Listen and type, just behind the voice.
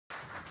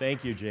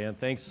Thank you, Jan.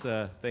 Thanks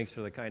for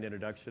the kind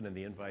introduction and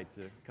the invite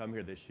to come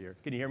here this year.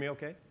 Can you hear me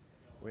okay?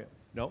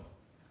 No?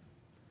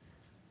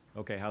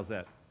 Okay, how's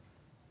that?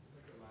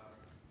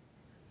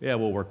 Yeah,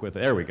 we'll work with it.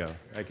 There we go.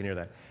 I can hear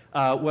that.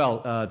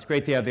 It's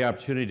great to have the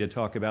opportunity to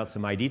talk about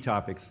some ID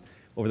topics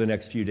over the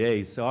next few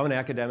days. So I'm an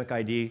academic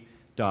ID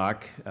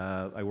doc.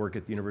 I work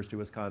at the University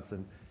of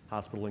Wisconsin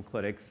Hospital and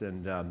Clinics,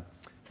 and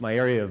my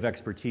area of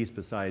expertise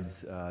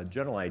besides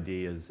general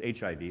ID is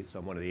HIV, so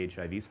I'm one of the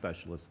HIV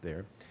specialists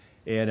there.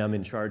 And I'm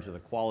in charge of the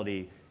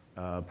quality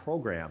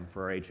program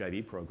for our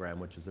HIV program,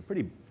 which is a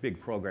pretty big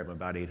program,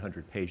 about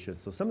 800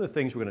 patients. So some of the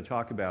things we're going to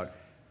talk about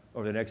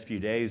over the next few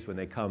days when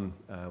it comes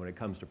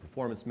to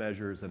performance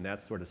measures and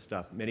that sort of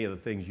stuff, many of the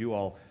things you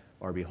all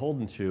are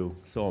beholden to,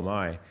 so am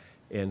I.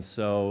 And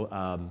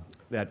so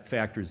that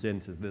factors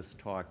into this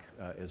talk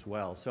as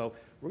well. So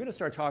we're going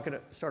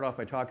to start off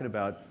by talking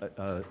about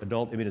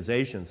adult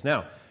immunizations.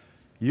 Now,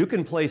 you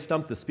can play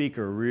Stump the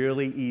Speaker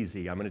really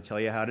easy. I'm going to tell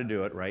you how to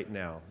do it right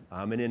now.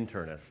 I'm an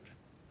internist.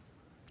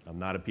 I'm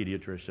not a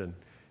pediatrician.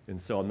 And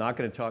so I'm not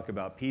going to talk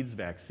about PEDS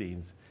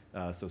vaccines.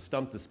 So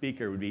Stump the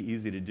Speaker would be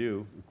easy to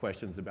do,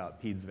 questions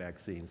about PEDS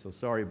vaccines. So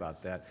sorry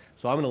about that.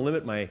 So I'm going to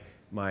limit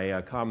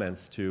my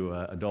comments to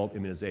adult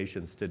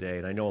immunizations today.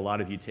 And I know a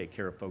lot of you take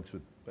care of folks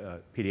with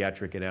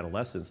pediatric and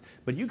adolescents,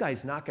 but you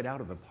guys knock it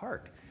out of the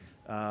park.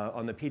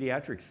 On the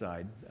pediatric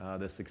side,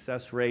 the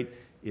success rate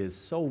is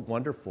so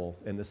wonderful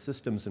and the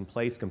systems in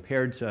place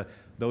compared to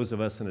those of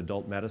us in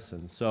adult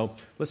medicine. So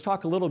let's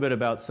talk a little bit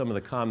about some of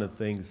the common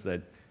things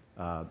that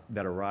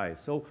arise.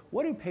 So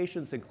what do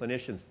patients and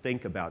clinicians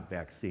think about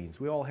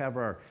vaccines? We all have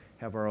our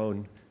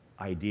own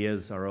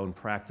ideas, our own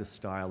practice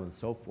style and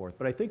so forth,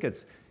 but I think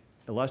it's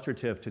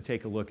illustrative to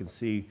take a look and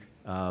see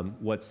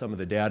what some of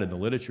the data and the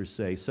literature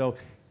say. So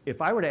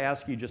if I were to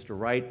ask you just to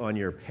write on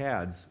your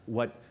pads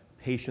what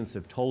patients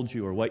have told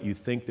you or what you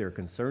think their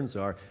concerns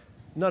are,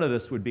 none of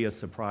this would be a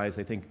surprise.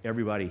 I think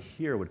everybody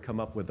here would come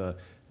up with a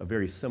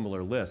very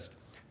similar list.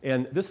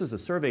 And this is a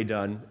survey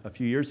done a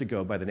few years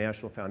ago by the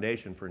National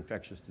Foundation for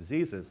Infectious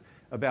Diseases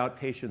about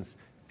patients'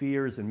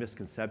 fears and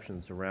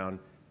misconceptions around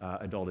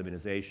adult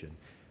immunization.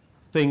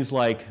 Things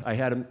like, I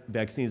had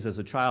vaccines as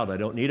a child, I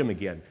don't need them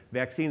again.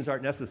 Vaccines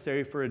aren't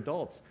necessary for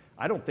adults.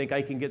 I don't think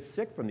I can get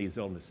sick from these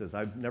illnesses.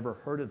 I've never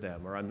heard of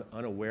them or I'm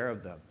unaware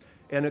of them.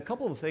 And a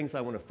couple of things I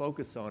want to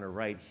focus on are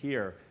right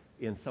here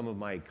in some of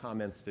my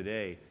comments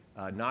today.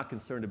 Not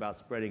concerned about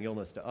spreading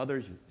illness to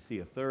others, you see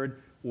a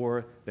third,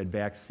 or that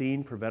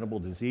vaccine-preventable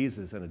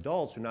diseases in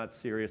adults are not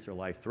serious or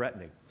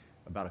life-threatening.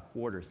 About a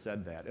quarter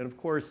said that. And of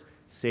course,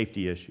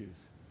 safety issues.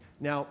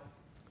 Now,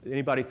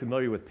 anybody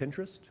familiar with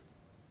Pinterest?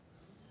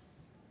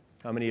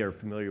 How many are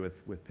familiar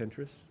with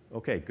Pinterest?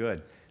 Okay,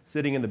 good.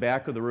 Sitting in the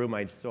back of the room,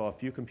 I saw a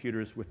few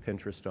computers with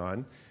Pinterest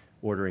on,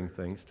 ordering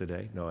things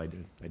today. No, I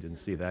didn't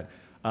see that.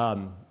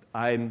 I'm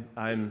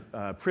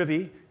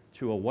privy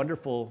to a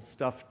wonderful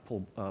stuffed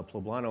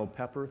poblano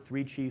pepper,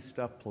 3-cheese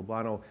stuffed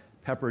poblano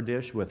pepper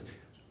dish with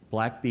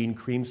black bean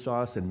cream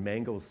sauce and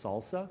mango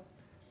salsa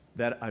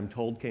that I'm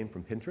told came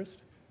from Pinterest.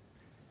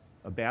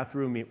 A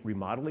bathroom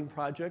remodeling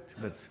project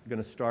that's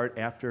going to start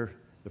after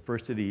the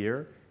first of the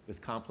year is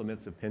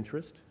compliments of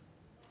Pinterest.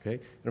 Okay?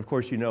 And of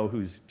course, you know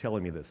who's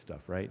telling me this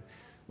stuff, right?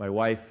 My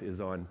wife is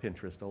on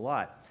Pinterest a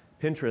lot.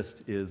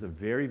 Pinterest is a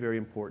very, very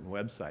important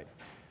website.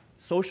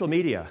 Social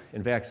media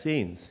and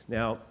vaccines.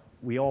 Now,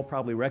 we all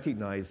probably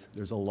recognize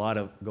there's a lot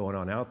of going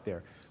on out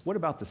there. What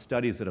about the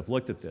studies that have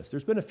looked at this?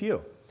 There's been a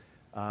few.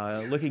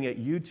 Looking at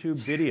YouTube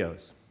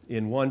videos.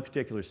 In one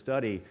particular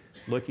study,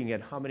 looking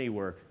at how many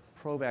were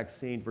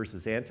pro-vaccine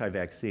versus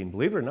anti-vaccine.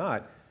 Believe it or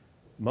not,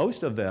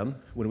 most of them,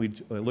 when we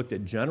looked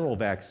at general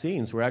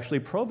vaccines, were actually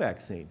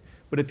pro-vaccine.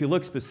 But if you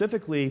look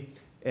specifically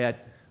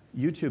at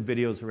YouTube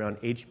videos around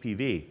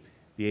HPV,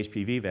 the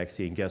HPV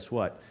vaccine, guess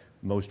what?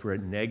 Most were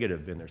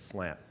negative in their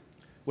slant.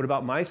 What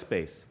about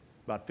MySpace?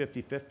 About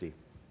 50-50.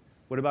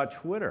 What about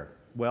Twitter?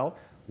 Well,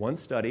 one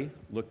study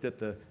looked at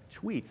the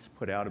tweets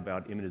put out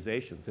about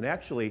immunizations, and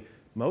actually,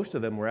 most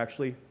of them were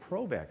actually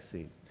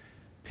pro-vaccine.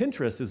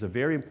 Pinterest is a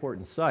very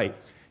important site,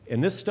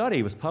 and this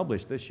study was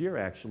published this year,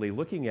 actually,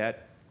 looking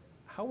at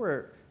how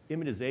were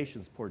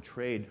immunizations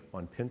portrayed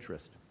on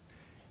Pinterest.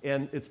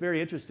 And it's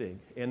very interesting,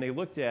 and they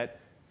looked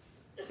at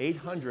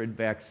 800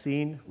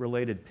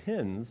 vaccine-related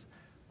pins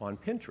on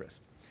Pinterest.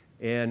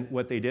 And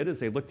what they did is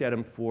they looked at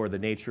them for the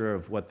nature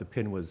of what the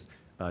pin was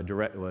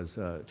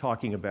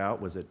talking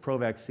about. Was it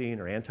pro-vaccine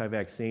or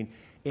anti-vaccine?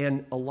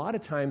 And a lot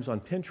of times on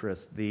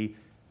Pinterest, the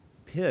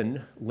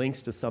pin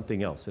links to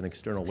something else, an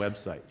external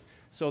website.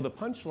 So the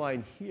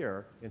punchline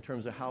here, in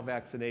terms of how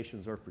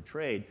vaccinations are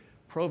portrayed,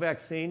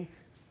 pro-vaccine,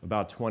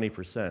 about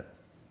 20%.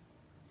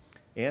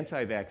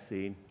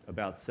 Anti-vaccine,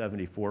 about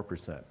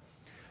 74%.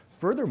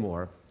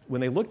 Furthermore,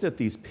 when they looked at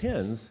these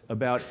pins,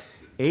 about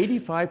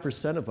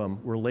 85% of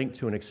them were linked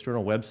to an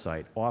external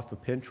website off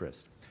of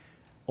Pinterest.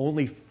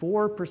 Only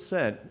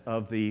 4%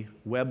 of the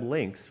web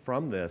links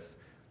from this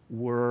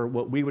were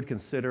what we would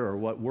consider, or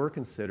what were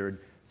considered,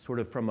 sort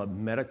of from a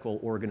medical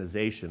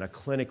organization, a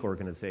clinic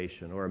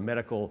organization, or a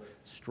medical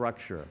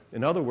structure.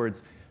 In other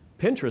words,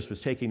 Pinterest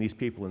was taking these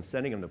people and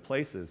sending them to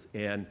places,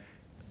 and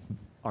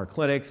our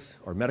clinics,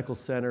 our medical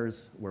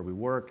centers where we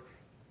work,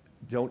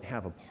 don't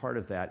have a part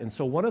of that. And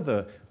so one of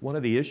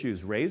the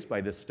issues raised by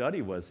this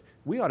study was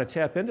we ought to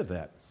tap into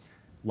that.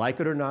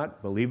 Like it or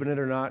not, believe in it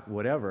or not,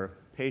 whatever,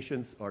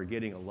 patients are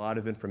getting a lot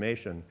of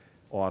information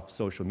off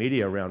social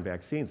media around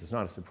vaccines. It's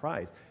not a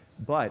surprise.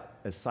 But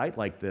a site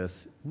like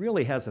this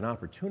really has an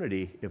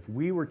opportunity if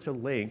we were to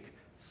link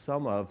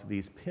some of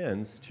these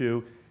pins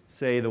to,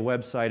 say, the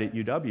website at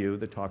UW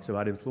that talks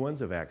about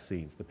influenza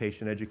vaccines, the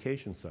patient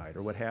education side,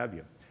 or what have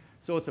you.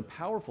 So it's a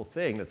powerful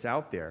thing that's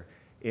out there.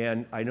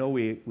 And I know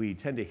we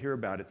tend to hear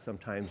about it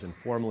sometimes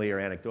informally or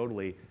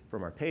anecdotally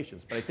from our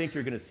patients, but I think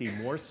you're going to see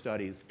more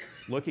studies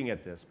looking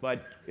at this.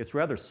 But it's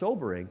rather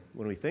sobering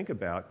when we think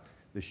about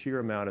the sheer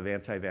amount of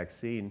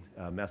anti-vaccine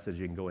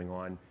messaging going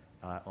on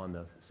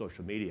the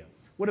social media.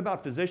 What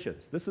about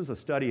physicians? This is a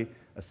study,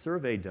 a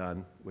survey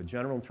done with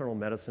general internal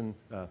medicine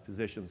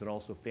physicians and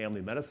also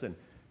family medicine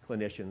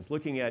clinicians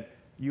looking at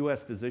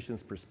US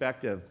physicians'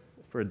 perspective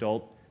for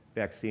adult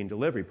vaccine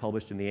delivery,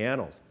 published in the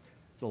Annals.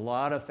 There's a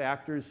lot of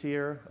factors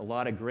here, a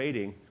lot of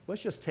grading.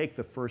 Let's just take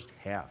the first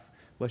half.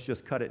 Let's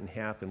just cut it in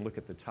half and look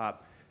at the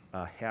top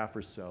half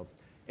or so.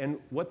 And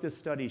what this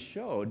study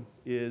showed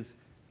is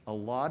a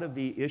lot of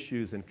the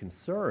issues and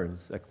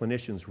concerns that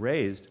clinicians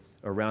raised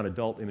around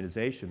adult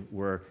immunization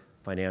were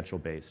financial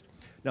based.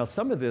 Now,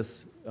 some of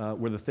this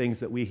were the things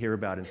that we hear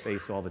about and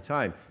face all the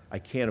time. I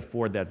can't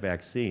afford that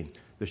vaccine.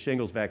 The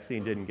shingles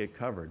vaccine didn't get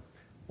covered.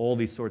 All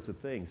these sorts of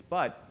things.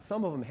 But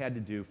some of them had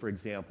to do, for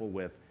example,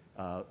 with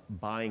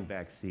buying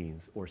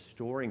vaccines or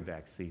storing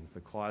vaccines,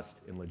 the cost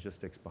and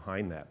logistics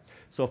behind that.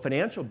 So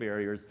financial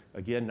barriers,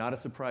 again, not a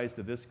surprise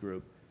to this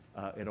group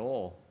at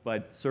all,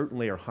 but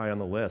certainly are high on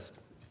the list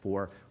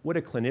for what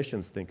do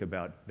clinicians think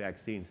about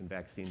vaccines and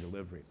vaccine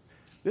delivery.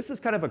 This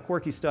is kind of a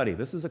quirky study.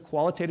 This is a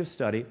qualitative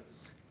study.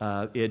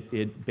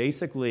 It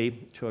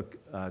basically took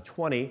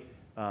 20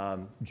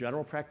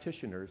 general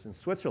practitioners in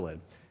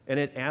Switzerland, and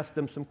it asked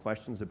them some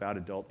questions about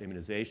adult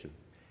immunization.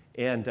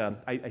 And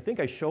I think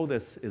I show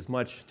this as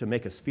much to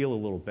make us feel a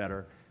little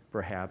better,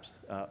 perhaps,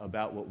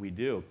 about what we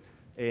do.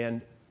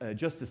 And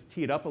just to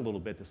tee it up a little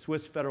bit, the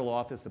Swiss Federal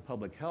Office of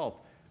Public Health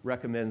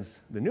recommends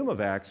the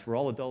Pneumovax for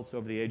all adults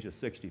over the age of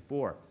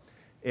 64.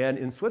 And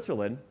in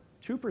Switzerland,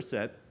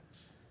 2%,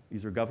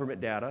 these are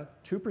government data,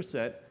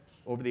 2%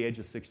 over the age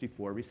of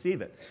 64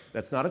 receive it.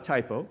 That's not a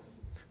typo.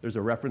 There's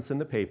a reference in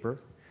the paper.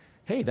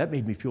 Hey, that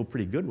made me feel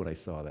pretty good when I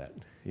saw that.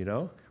 You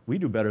know, we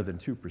do better than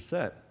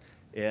 2%.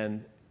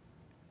 And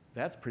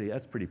that's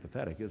pretty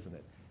pathetic, isn't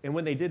it? And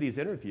when they did these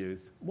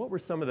interviews, what were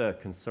some of the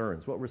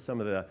concerns? What were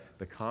some of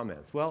the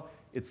comments? Well,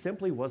 it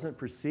simply wasn't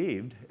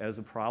perceived as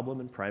a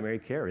problem in primary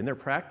care. In their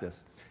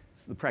practice,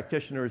 the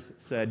practitioners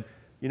said,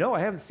 you know, I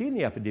haven't seen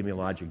the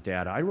epidemiologic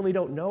data. I really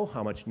don't know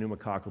how much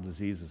pneumococcal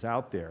disease is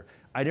out there.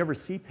 I never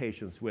see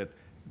patients with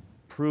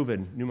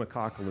proven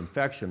pneumococcal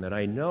infection that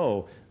I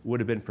know would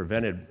have been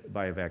prevented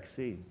by a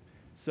vaccine.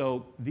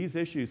 So these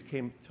issues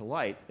came to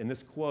light, and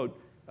this quote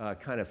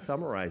kind of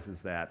summarizes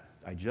that.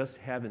 I just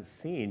haven't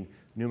seen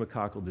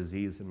pneumococcal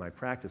disease in my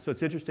practice. So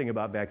it's interesting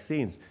about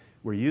vaccines.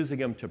 We're using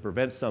them to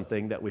prevent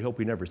something that we hope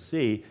we never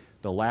see.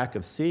 The lack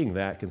of seeing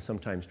that can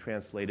sometimes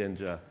translate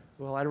into,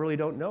 well, I really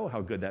don't know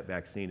how good that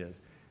vaccine is.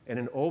 And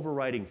an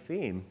overriding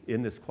theme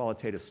in this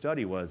qualitative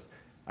study was,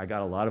 I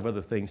got a lot of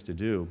other things to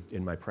do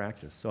in my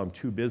practice, so I'm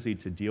too busy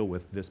to deal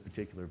with this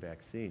particular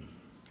vaccine.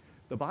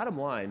 The bottom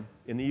line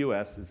in the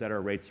US is that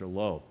our rates are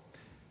low.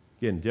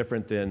 Again,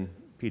 different than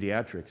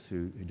pediatrics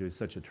who do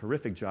such a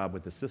terrific job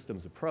with the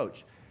systems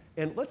approach.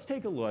 And let's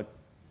take a look,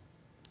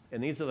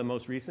 and these are the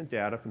most recent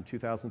data from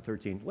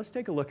 2013. Let's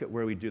take a look at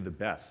where we do the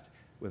best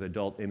with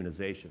adult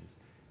immunizations.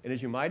 And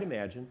as you might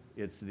imagine,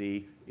 it's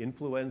the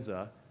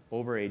influenza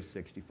over age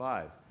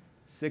 65.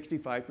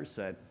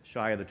 65%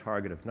 shy of the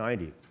target of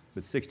 90,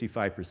 but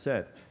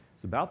 65%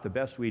 is about the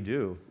best we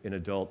do in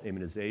adult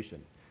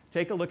immunization.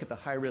 Take a look at the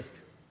high risk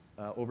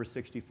over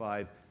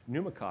 65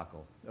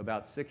 pneumococcal,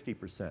 about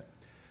 60%.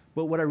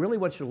 But what I really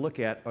want you to look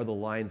at are the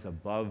lines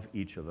above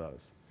each of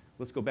those.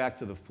 Let's go back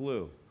to the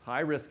flu.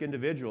 High-risk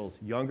individuals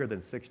younger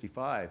than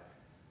 65,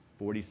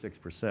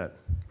 46%,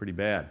 pretty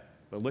bad.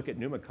 But look at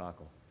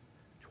pneumococcal,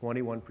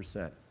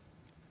 21%,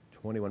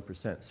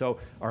 21%. So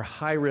our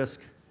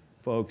high-risk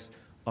folks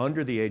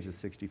under the age of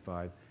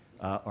 65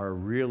 are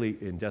really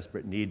in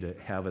desperate need to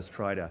have us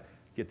try to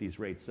get these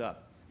rates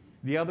up.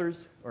 The others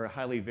are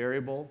highly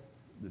variable.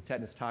 The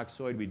tetanus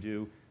toxoid we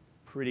do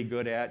pretty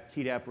good at.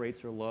 Tdap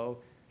rates are low.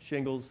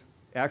 Shingles,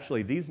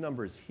 actually these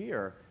numbers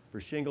here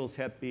for shingles,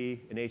 Hep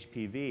B, and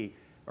HPV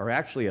are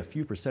actually a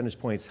few percentage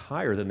points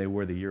higher than they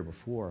were the year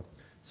before.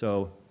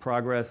 So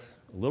progress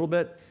a little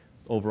bit,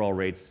 overall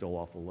rates still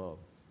awful low.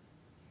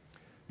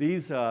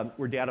 These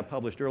were data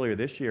published earlier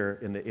this year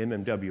in the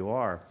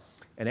MMWR,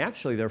 and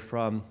actually they're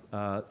from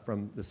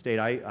the state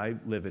I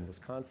live in,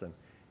 Wisconsin.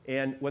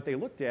 And what they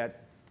looked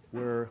at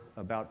were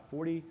about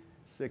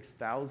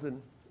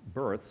 46,000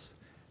 births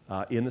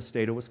in the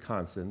state of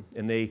Wisconsin,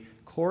 and they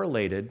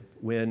correlated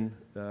when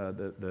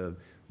the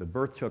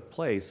birth took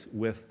place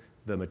with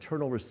the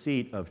maternal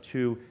receipt of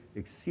two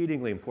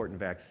exceedingly important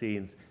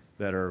vaccines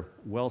that are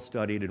well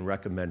studied and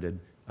recommended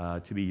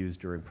to be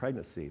used during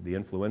pregnancy, the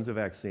influenza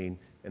vaccine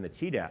and the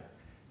Tdap.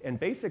 And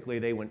basically,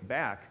 they went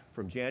back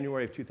from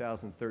January of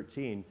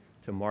 2013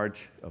 to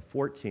March of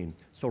 14.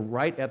 So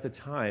right at the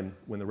time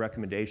when the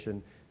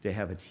recommendation to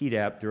have a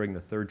Tdap during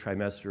the third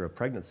trimester of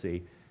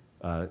pregnancy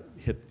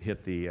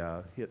hit the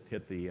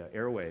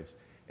airwaves.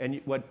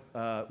 And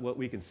what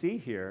we can see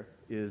here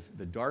is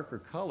the darker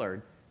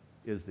colored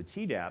is the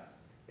Tdap,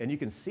 and you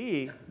can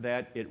see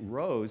that it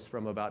rose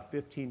from about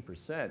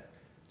 15%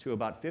 to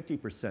about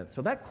 50%.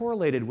 So that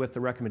correlated with the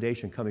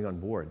recommendation coming on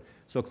board.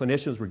 So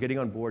clinicians were getting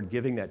on board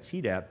giving that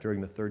Tdap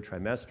during the third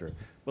trimester.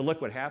 But look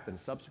what happened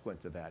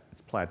subsequent to that.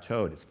 It's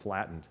plateaued, it's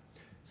flattened.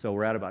 So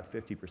we're at about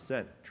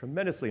 50%.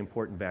 Tremendously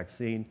important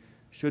vaccine,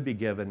 should be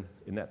given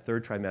in that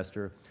third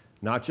trimester,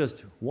 not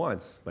just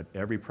once, but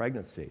every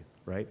pregnancy,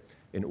 right?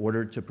 In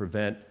order to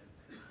prevent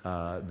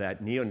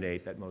that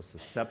neonate, that most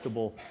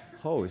susceptible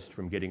host,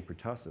 from getting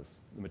pertussis,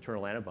 the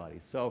maternal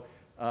antibodies. So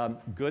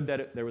good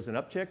that there was an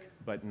uptick,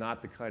 but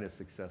not the kind of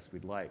success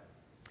we'd like.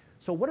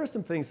 So what are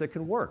some things that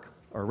can work?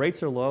 Our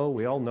rates are low,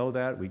 we all know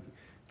that. We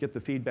get the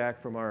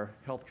feedback from our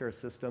healthcare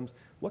systems.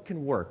 What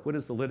can work? What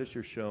has the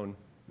literature shown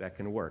that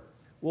can work?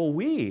 Well,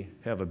 we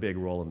have a big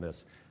role in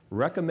this.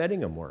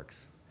 Recommending them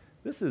works.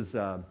 This is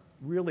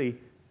really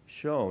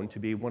shown to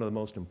be one of the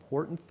most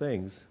important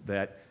things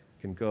that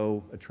can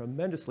go a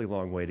tremendously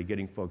long way to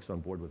getting folks on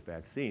board with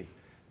vaccines.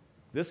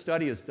 This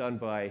study is done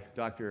by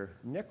Dr.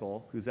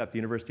 Nickel, who's at the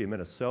University of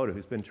Minnesota,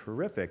 who's been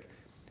terrific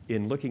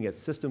in looking at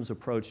systems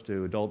approach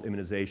to adult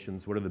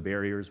immunizations. What are the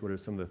barriers? What are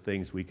some of the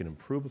things we can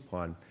improve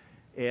upon?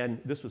 And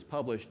this was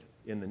published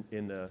in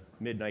the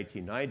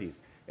mid-1990s.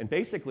 And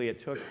basically, it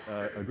took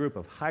a group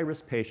of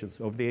high-risk patients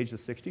over the age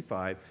of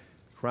 65,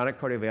 chronic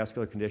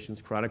cardiovascular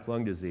conditions, chronic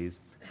lung disease,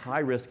 high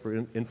risk for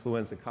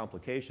influenza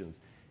complications.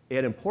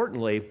 And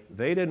importantly,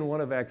 they didn't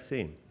want a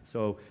vaccine.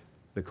 So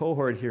the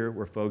cohort here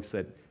were folks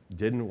that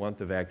didn't want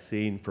the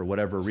vaccine for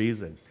whatever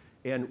reason.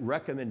 And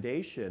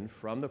recommendation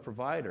from the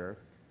provider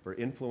for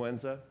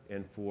influenza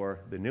and for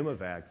the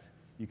Pneumovax,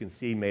 you can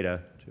see made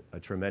a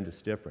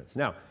tremendous difference.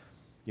 Now,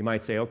 you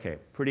might say, okay,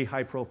 pretty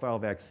high-profile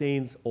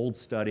vaccines, old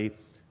study.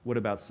 What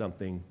about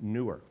something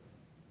newer?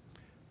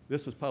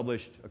 This was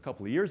published a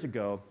couple of years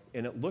ago,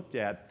 and it looked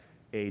at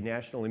a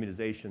national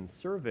immunization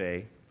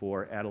survey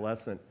for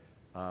adolescent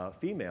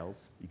females.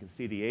 You can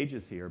see the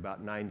ages here,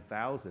 about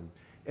 9,000.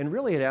 And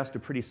really, it asked a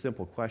pretty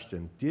simple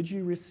question. Did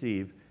you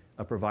receive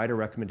a provider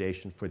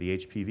recommendation for the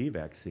HPV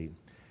vaccine?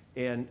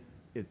 And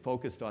it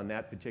focused on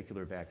that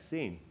particular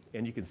vaccine.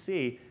 And you can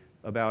see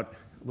about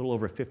a little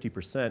over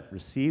 50%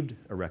 received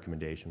a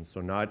recommendation. So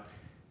not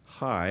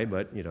high,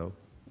 but you know,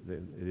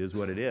 it is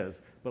what it is.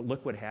 But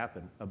look what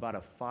happened. About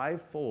a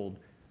 5-fold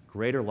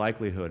greater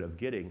likelihood of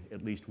getting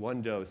at least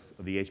one dose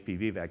of the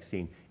HPV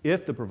vaccine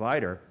if the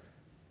provider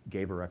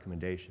gave a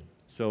recommendation.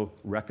 So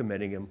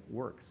recommending them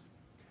works.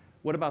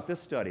 What about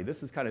this study?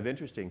 This is kind of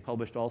interesting,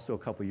 published also a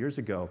couple years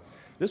ago.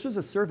 This was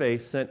a survey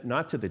sent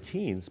not to the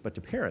teens, but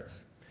to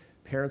parents,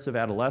 parents of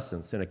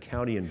adolescents in a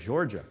county in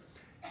Georgia.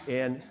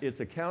 And it's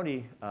a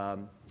county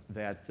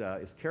that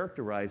is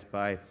characterized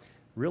by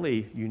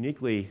really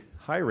uniquely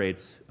high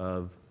rates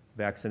of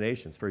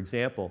vaccinations. For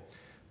example,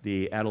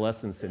 the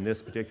adolescents in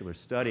this particular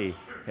study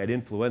had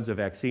influenza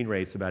vaccine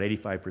rates about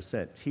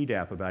 85%,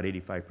 Tdap about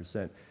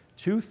 85%.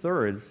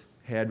 2/3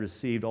 had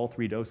received all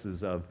 3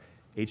 doses of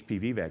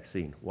HPV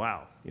vaccine.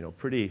 Wow, you know,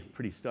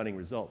 pretty stunning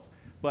results.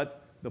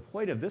 But the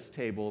point of this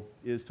table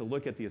is to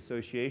look at the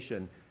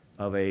association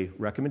of a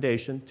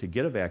recommendation to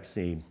get a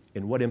vaccine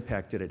and what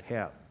impact did it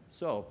have.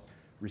 So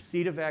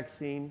receipt of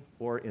vaccine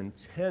or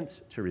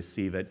intent to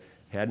receive it,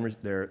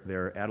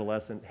 their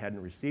adolescent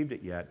hadn't received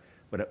it yet,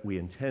 but we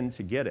intend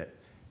to get it.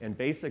 And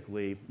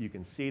basically, you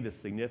can see the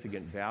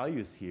significant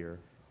values here,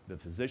 the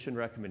physician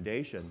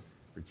recommendation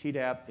for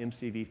Tdap,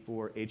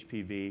 MCV4,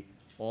 HPV,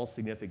 all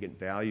significant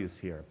values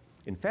here.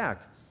 In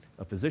fact,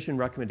 a physician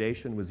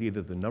recommendation was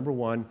either the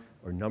 #1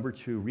 or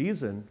 #2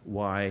 reason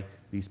why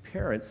these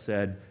parents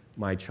said,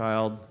 my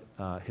child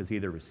has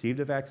either received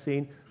a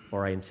vaccine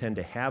or I intend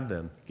to have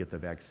them get the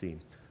vaccine.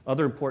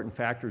 Other important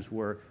factors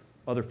were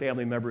other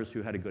family members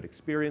who had a good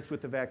experience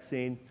with the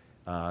vaccine,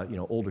 you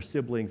know, older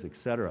siblings, et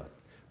cetera.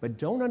 But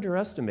don't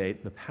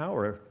underestimate the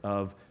power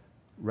of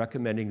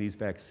recommending these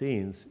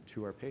vaccines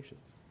to our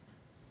patients.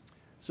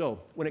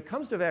 So when it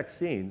comes to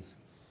vaccines,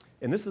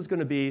 and this is going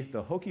to be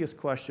the hokiest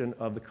question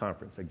of the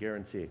conference, I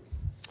guarantee.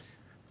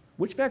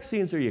 Which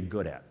vaccines are you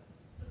good at?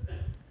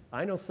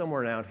 I know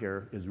someone out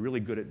here is really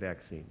good at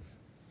vaccines.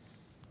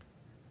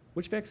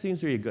 Which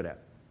vaccines are you good at?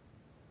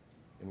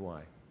 And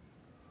why?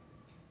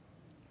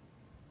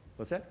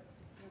 What's that?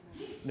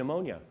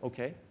 Pneumonia,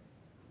 okay.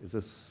 Is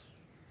this,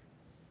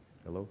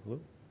 hello?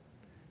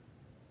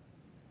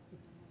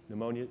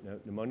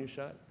 Pneumonia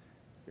shot?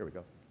 Here we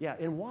go. Yeah,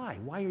 and why?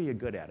 Why are you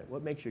good at it?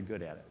 What makes you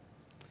good at it?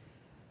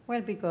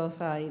 Well, because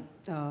I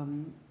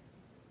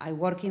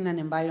work in an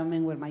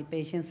environment where my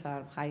patients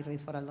are high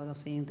risk for a lot of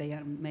things. They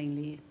are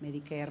mainly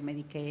Medicare,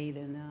 Medicaid,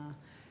 and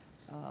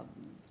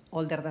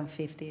older than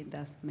 50.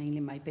 That's mainly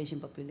my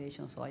patient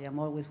population. So I am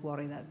always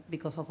worried that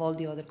because of all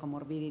the other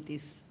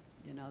comorbidities,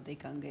 they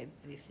can get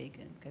very sick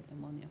and get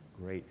pneumonia.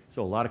 Great.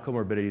 So a lot of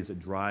comorbidities that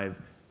drive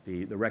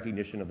the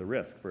recognition of the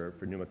risk for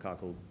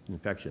pneumococcal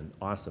infection.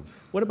 Awesome.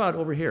 What about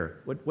over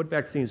here? What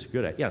vaccines are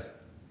good at? Yes?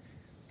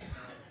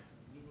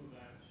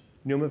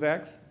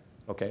 Pneumovax?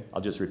 Okay,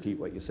 I'll just repeat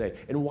what you say.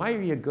 And why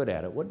are you good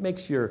at it? What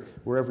makes your,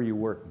 wherever you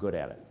work, good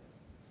at it?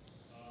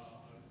 I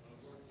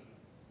worked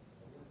in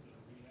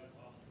a rehab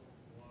hospital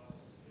for a while.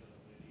 The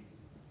lady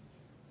was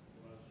got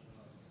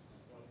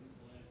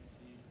influenza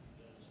disease. She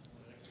does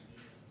splenectomy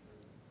and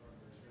her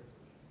primary care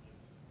prevention.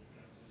 They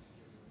got to give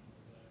her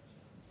pneumavax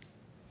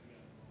and she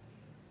got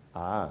pneumonia.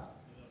 Ah.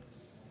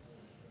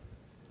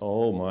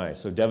 Oh my,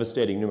 so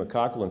devastating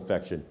pneumococcal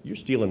infection. You're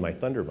stealing my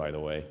thunder, by the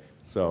way.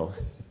 So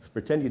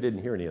pretend you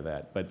didn't hear any of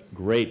that, but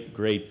great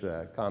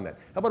comment.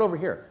 How about over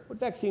here? What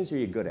vaccines are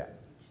you good at?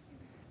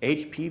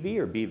 HPV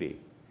or BV?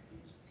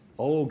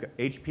 Oh,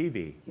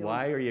 HPV.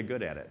 Why are you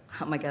good at it?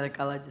 I'm a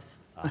gynecologist.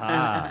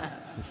 Aha.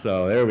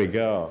 So there we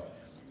go.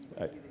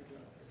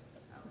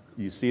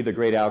 You see the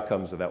great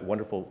outcomes of that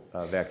wonderful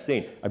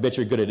vaccine. I bet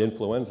you're good at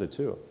influenza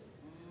too.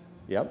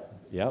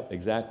 Yep,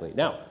 exactly.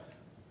 Now,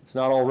 it's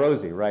not all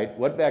rosy, right?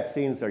 What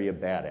vaccines are you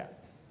bad at?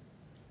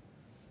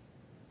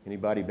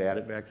 Anybody bad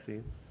at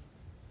vaccines?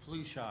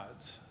 Flu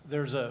shots.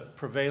 There's a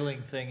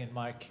prevailing thing in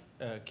my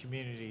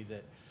community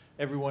that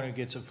everyone who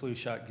gets a flu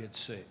shot gets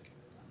sick.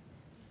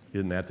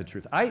 Isn't that the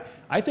truth? I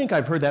think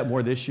I've heard that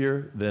more this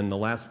year than the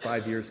last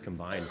 5 years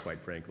combined, quite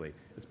frankly.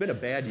 It's been a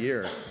bad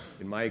year,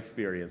 in my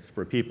experience,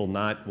 for people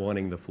not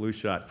wanting the flu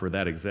shot for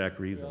that exact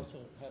reason. We also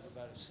have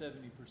about a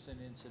 70%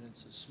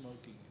 incidence of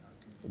smoking in our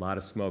community. A lot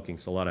of smoking,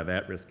 so a lot of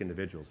at-risk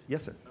individuals.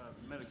 Yes, sir?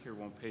 Medicare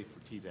won't pay for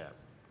Tdap.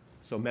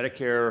 So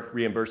Medicare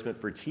reimbursement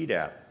for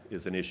Tdap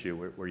is an issue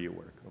where you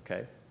work,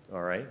 okay?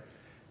 All right.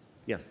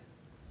 Yes?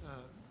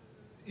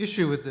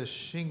 Issue with the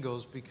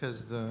shingles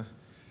because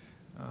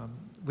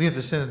we have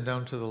to send them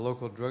down to the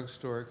local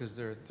drugstore because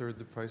they're a third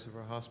the price of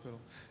our hospital.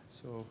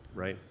 So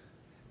Right.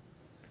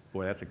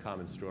 Boy, that's a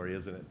common story,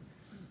 isn't it?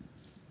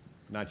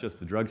 Not just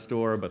the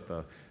drugstore, but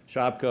the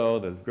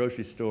Shopko, the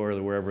grocery store,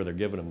 wherever they're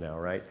giving them now,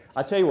 right?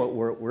 I'll tell you what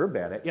we're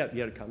bad at. Yeah,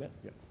 you had a comment?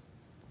 Yeah.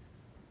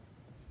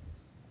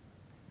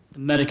 The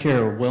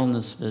Medicare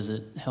wellness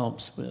visit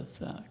helps with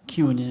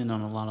queuing in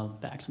on a lot of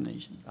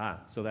vaccinations.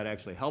 So that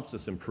actually helps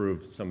us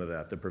improve some of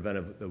that, the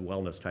preventive, the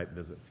wellness type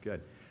visits.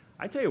 Good.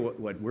 I tell you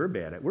what we're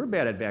bad at. We're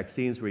bad at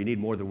vaccines where you need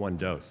more than one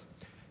dose.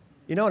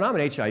 And I'm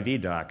an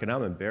HIV doc, and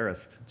I'm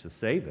embarrassed to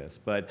say this,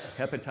 but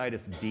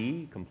hepatitis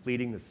B,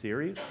 completing the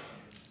series,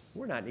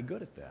 we're not any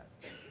good at that.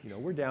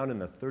 We're down in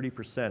the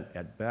 30%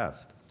 at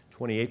best,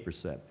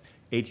 28%.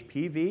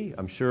 HPV,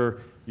 I'm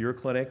sure your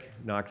clinic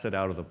knocks it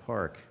out of the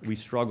park. We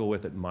struggle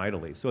with it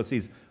mightily. So it's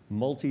these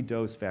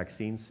multi-dose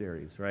vaccine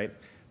series, right,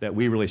 that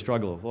we really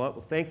struggle with.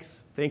 Well,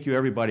 thank you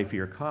everybody for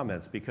your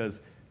comments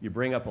because you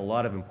bring up a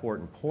lot of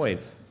important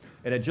points.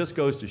 And it just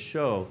goes to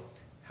show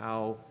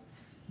how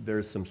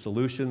there's some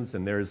solutions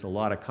and there's a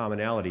lot of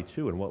commonality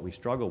too in what we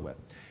struggle with.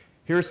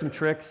 Here's some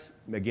tricks.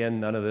 Again,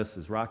 none of this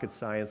is rocket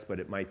science, but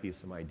it might be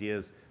some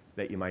ideas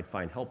that you might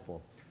find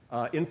helpful.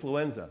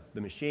 Influenza,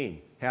 the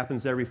machine,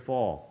 happens every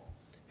fall.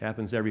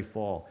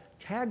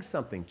 Tag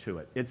something to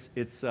it.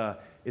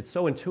 It's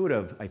so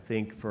intuitive, I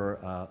think,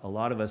 for a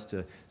lot of us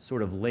to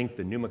sort of link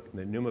the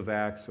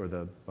Pneumovax or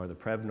the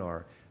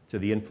Prevnar to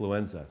the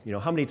influenza.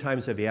 How many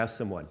times have you asked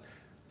someone,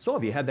 so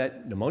have you had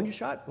that pneumonia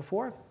shot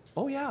before?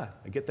 Oh yeah,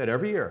 I get that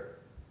every year.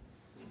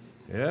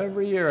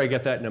 Every year I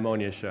get that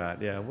pneumonia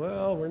shot. Yeah,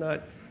 well, we're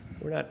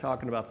not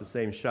talking about the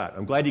same shot.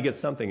 I'm glad you get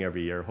something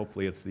every year.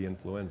 Hopefully it's the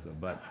influenza.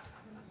 But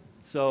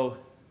so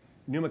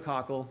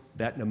pneumococcal,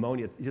 that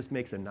pneumonia, it just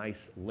makes a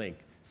nice link.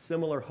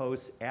 Similar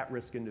hosts,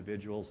 at-risk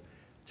individuals,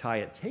 tie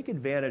it. Take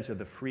advantage of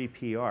the free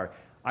PR.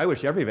 I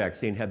wish every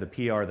vaccine had the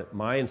PR that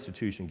my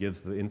institution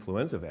gives the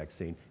influenza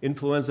vaccine.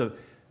 Influenza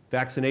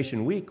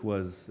vaccination week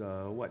was,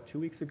 2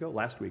 weeks ago?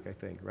 Last week, I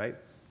think, right?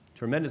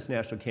 Tremendous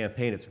national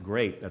campaign. It's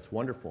great. That's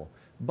wonderful.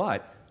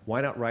 But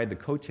why not ride the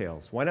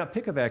coattails? Why not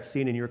pick a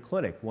vaccine in your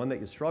clinic, one that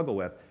you struggle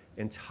with,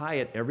 and tie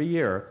it every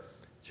year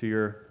to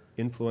your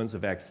influenza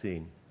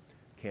vaccine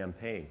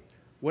campaign?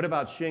 What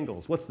about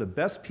shingles? What's the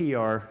best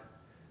PR?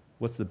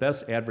 What's the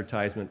best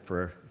advertisement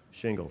for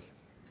shingles?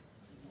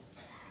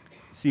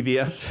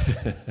 CVS?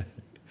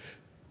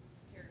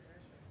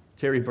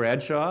 Terry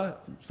Bradshaw?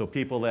 So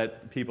people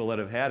that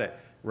have had it,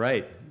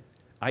 right?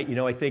 I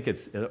think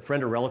it's a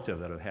friend or relative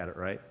that have had it,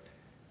 right?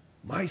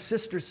 My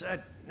sister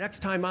said, next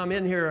time I'm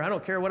in here, I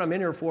don't care what I'm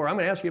in here for, I'm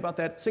going to ask you about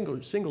that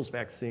shingles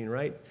vaccine,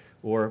 right?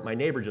 Or my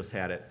neighbor just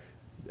had it.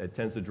 It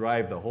tends to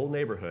drive the whole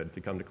neighborhood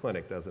to come to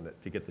clinic, doesn't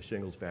it, to get the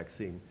shingles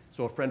vaccine.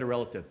 So a friend or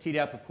relative.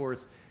 Tdap, of course,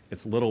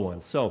 it's little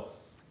ones. So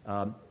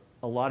a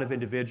lot of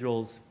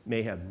individuals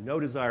may have no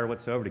desire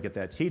whatsoever to get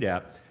that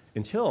Tdap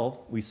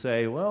until we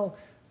say, well,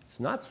 it's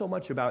not so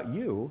much about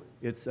you,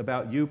 it's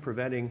about you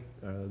preventing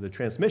the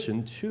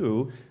transmission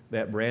to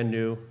that brand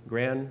new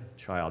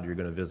grandchild you're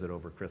going to visit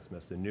over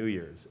Christmas and New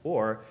Year's.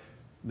 Or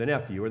the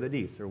nephew or the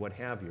niece or what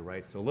have you,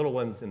 right? So little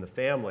ones in the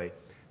family,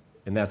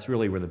 and that's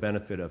really where the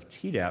benefit of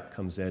Tdap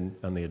comes in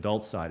on the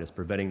adult side, is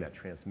preventing that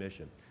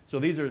transmission. So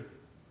these are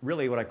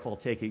really what I call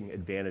taking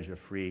advantage of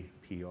free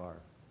PR.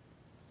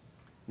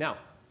 Now,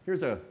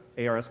 here's a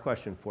ARS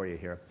question for you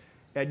here.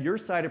 At your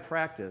site of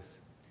practice,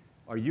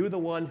 are you the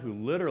one who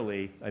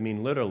literally, I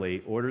mean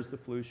literally, orders the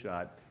flu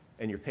shot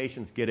and your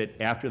patients get it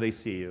after they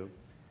see you?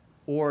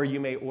 Or you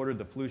may order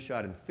the flu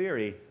shot in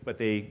theory, but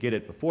they get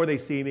it before they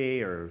see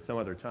me or some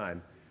other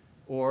time.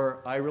 Or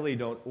I really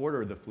don't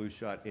order the flu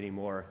shot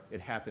anymore. It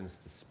happens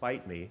to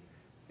spite me,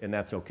 and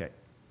that's okay.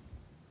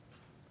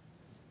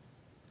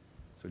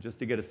 So just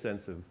to get a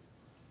sense of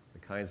the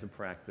kinds of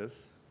practice,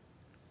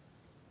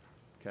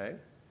 okay?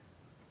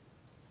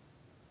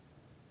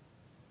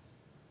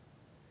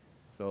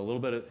 So a little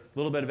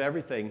bit of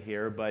everything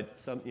here, but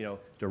some,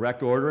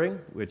 direct ordering,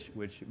 which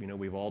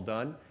we've all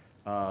done.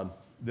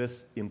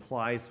 This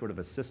implies sort of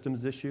a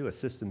systems issue, a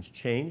systems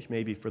change,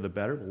 maybe for the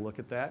better. We'll look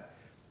at that.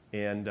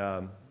 And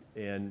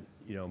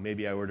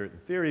maybe I order it in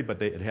theory,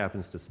 but it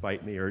happens to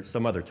spite me, or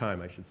some other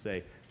time, I should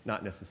say,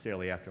 not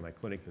necessarily after my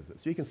clinic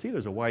visit. So you can see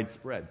there's a wide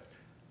spread.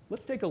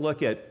 Let's take a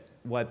look at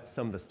what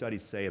some of the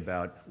studies say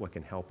about what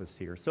can help us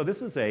here. So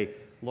this is a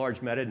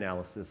large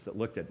meta-analysis that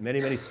looked at many,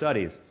 many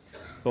studies,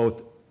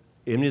 both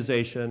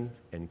immunization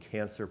and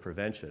cancer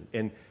prevention.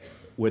 And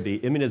with the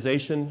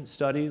immunization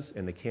studies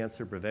and the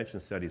cancer prevention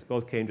studies,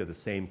 both came to the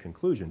same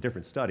conclusion,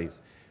 different studies.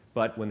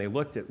 But when they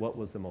looked at what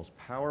was the most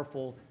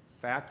powerful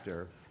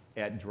factor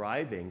at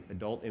driving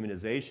adult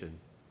immunization,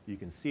 you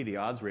can see the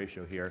odds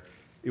ratio here,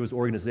 it was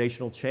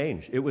organizational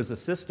change. It was a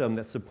system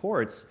that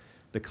supports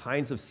the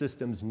kinds of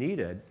systems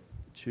needed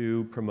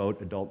to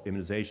promote adult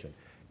immunization.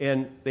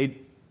 And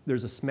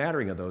there's a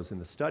smattering of those in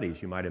the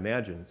studies, you might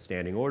imagine.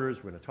 Standing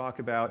orders, we're going to talk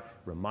about,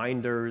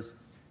 reminders.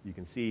 You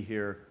can see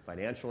here,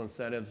 financial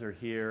incentives are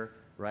here,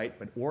 right?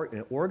 But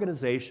an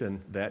organization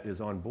that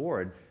is on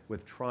board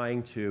with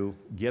trying to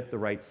get the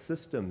right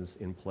systems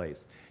in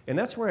place. And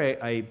that's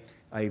where I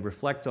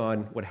reflect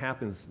on what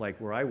happens, like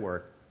where I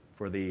work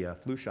for the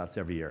flu shots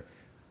every year.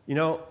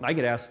 I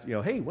get asked,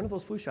 hey, when are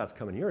those flu shots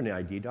coming? You're an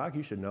ID doc,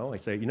 you should know. I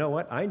say, you know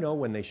what? I know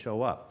when they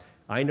show up.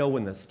 I know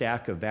when the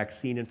stack of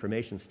vaccine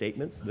information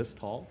statements, this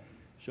tall,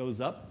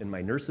 shows up, and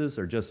my nurses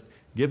are just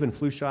giving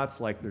flu shots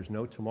like there's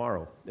no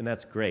tomorrow, and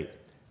that's great.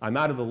 I'm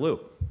out of the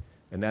loop,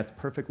 and that's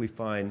perfectly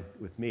fine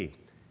with me.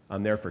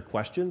 I'm there for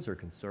questions or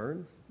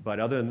concerns, but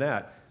other than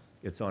that,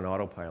 it's on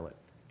autopilot.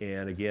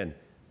 And again,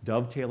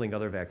 dovetailing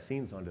other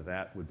vaccines onto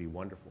that would be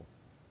wonderful.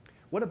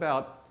 What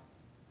about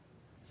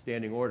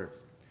standing orders?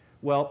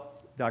 Well,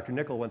 Dr.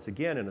 Nickel, once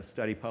again, in a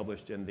study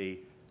published in the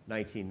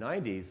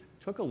 1990s,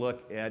 took a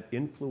look at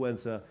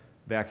influenza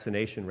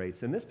vaccination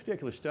rates. And this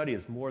particular study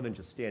is more than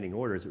just standing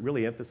orders. It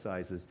really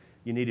emphasizes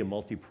you need a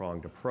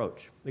multi-pronged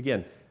approach.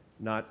 Again,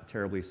 not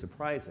terribly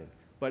surprising,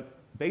 but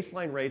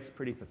baseline rates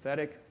pretty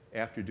pathetic.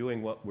 After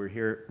doing what we're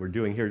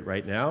doing here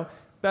right now,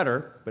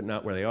 better, but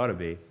not where they ought to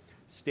be.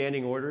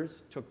 Standing orders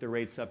took the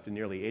rates up to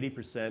nearly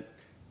 80%,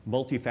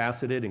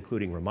 multifaceted,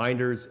 including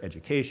reminders,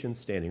 education,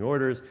 standing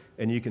orders,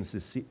 and you can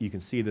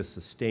see this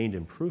sustained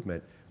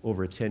improvement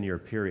over a 10-year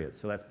period.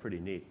 So that's pretty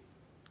neat.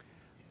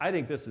 I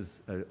think this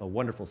is a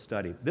wonderful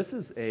study. This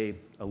is a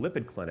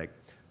lipid clinic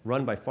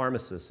run by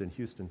pharmacists in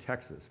Houston,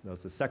 Texas. Now,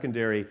 it's a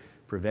secondary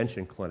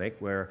prevention clinic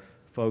where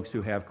folks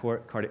who have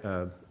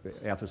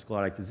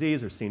atherosclerotic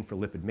disease are seen for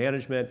lipid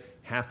management,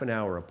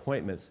 half-an-hour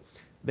appointments.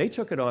 They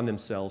took it on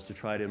themselves to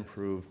try to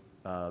improve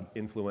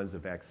influenza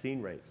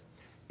vaccine rates.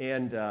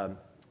 And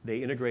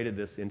they integrated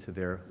this into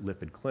their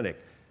lipid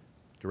clinic.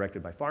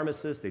 Directed by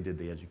pharmacists, they did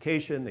the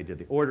education, they did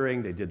the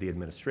ordering, they did the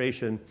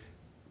administration.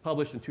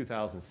 Published in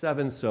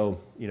 2007, so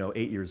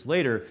 8 years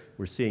later,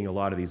 we're seeing a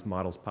lot of these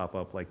models pop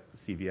up like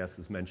CVS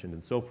has mentioned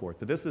and so forth.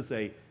 But this is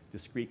a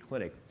discrete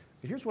clinic.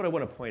 But here's what I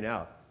want to point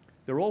out.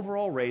 Their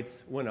overall rates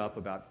went up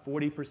about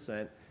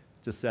 40%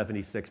 to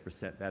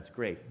 76%. That's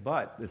great.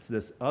 But it's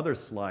this other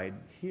slide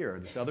here,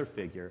 this other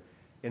figure,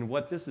 and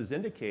what this is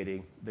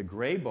indicating, the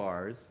gray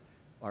bars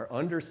are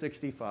under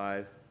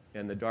 65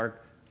 and the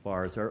dark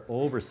bars are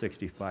over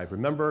 65.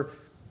 Remember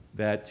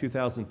that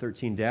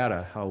 2013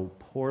 data, how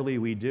poorly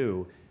we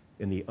do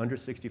in the under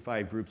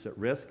 65 groups at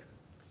risk.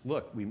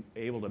 Look, we were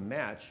able to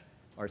match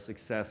our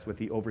success with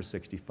the over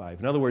 65.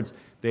 In other words,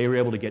 they were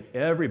able to get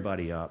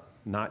everybody up,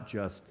 not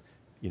just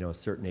a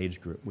certain age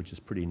group, which is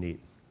pretty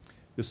neat.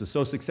 This was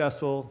so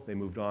successful, they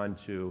moved on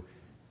to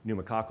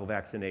pneumococcal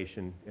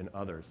vaccination and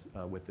others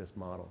with this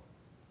model.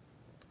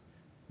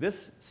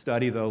 This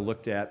study, though,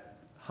 looked at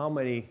how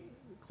many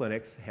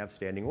clinics have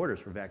standing orders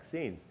for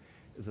vaccines.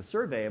 It's a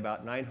survey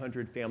about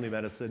 900 family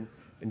medicine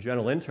and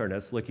general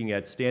internists looking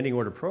at standing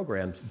order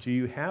programs. Do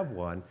you have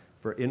one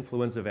for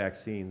influenza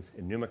vaccines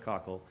and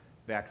pneumococcal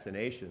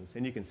vaccinations?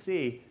 And you can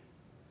see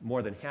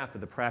more than half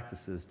of the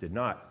practices did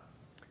not.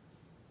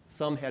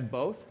 Some had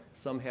both,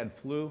 some had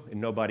flu, and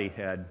nobody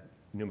had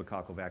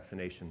pneumococcal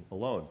vaccination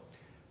alone.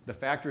 The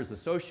factors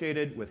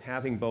associated with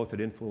having both an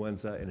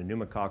influenza and a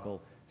pneumococcal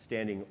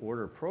standing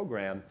order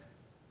program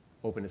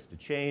openness to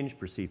change,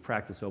 perceived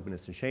practice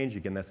openness to change.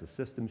 Again, that's a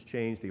systems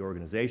change. The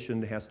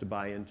organization has to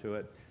buy into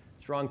it.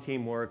 Strong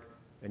teamwork,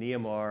 an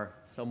EMR,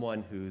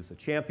 someone who's a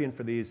champion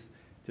for these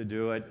to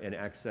do it, and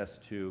access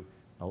to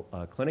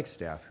a clinic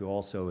staff who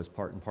also is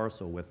part and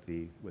parcel with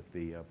the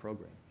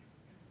program.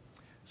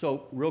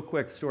 So real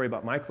quick story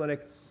about my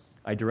clinic.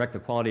 I direct the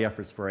quality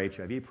efforts for our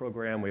HIV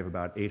program. We have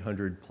about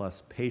 800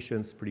 plus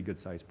patients, pretty good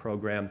sized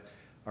program.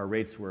 Our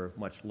rates were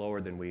much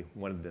lower than we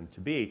wanted them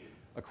to be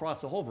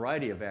across a whole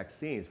variety of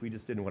vaccines. We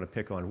just didn't want to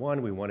pick on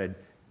one. We wanted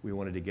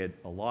to get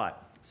a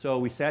lot. So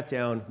we sat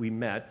down, we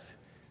met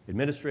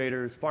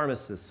administrators,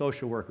 pharmacists,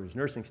 social workers,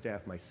 nursing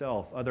staff,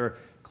 myself, other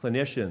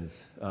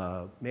clinicians.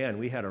 Man,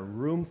 we had a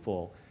room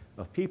full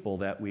of people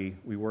that we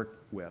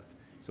worked with.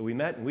 So we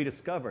met and we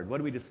discovered, what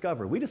did we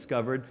discover? We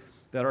discovered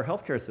that our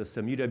healthcare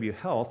system, UW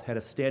Health, had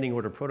a standing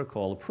order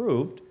protocol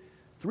approved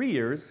 3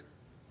 years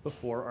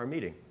before our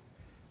meeting.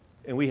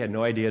 And we had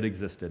no idea it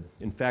existed.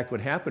 In fact, what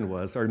happened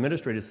was our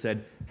administrators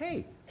said,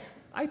 hey,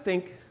 I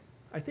think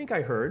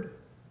I heard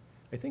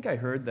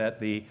that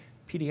the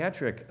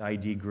pediatric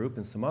ID group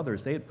and some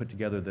others, they had put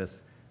together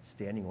this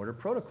standing order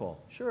protocol.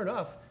 Sure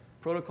enough,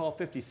 Protocol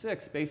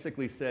 56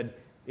 basically said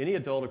any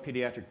adult or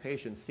pediatric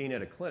patient seen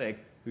at a clinic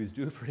who's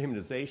due for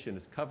immunization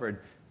is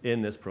covered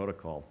in this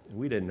protocol. And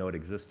we didn't know it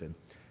existed.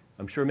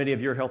 I'm sure many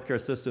of your healthcare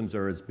systems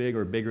are as big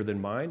or bigger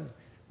than mine,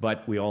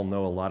 but we all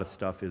know a lot of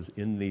stuff is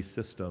in these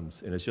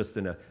systems. And it's just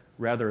in a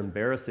rather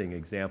embarrassing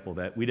example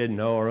that we didn't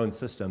know our own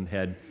system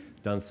had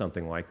done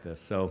something like this.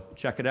 So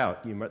check it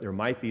out. There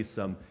might be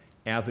some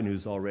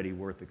avenues already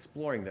worth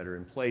exploring that are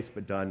in place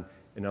but done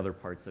in other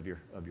parts of your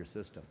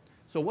system.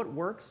 So what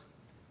works?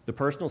 The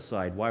personal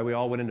side, why we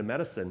all went into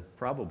medicine,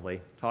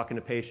 probably, talking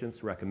to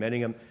patients, recommending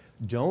them.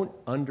 Don't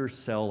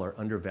undersell or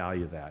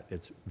undervalue that.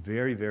 It's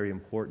very, very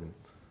important.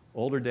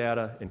 Older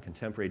data and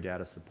contemporary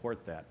data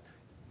support that.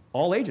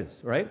 All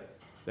ages, right?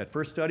 That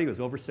first study was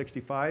over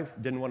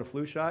 65, didn't want a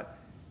flu shot.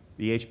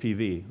 The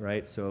HPV,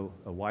 right? So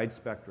a wide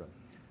spectrum.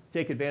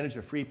 Take advantage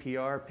of free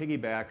PR,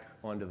 piggyback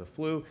onto the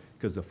flu,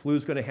 because the flu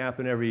is going to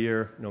happen every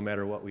year, no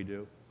matter what we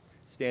do.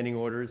 Standing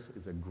orders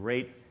is a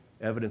great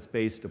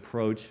evidence-based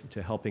approach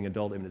to helping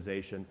adult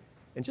immunization.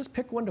 And just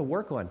pick one to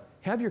work on.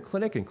 Have your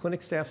clinic and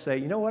clinic staff say,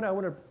 you know what, I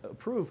want to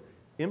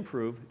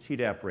improve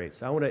Tdap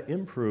rates. I want to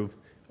improve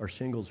our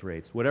shingles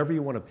rates. Whatever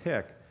you want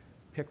to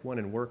pick one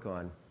and work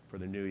on for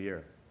the new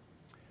year.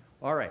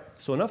 All right,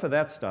 so enough of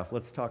that stuff.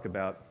 Let's talk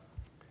about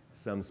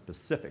some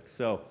specifics.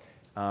 So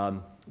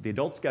the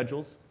adult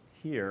schedules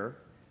here,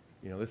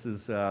 this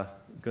is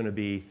going to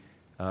be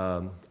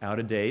out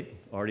of date,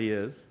 already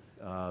is.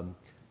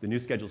 The new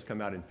schedules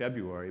come out in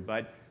February,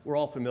 but we're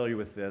all familiar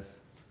with this,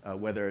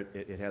 whether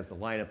it has the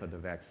lineup of the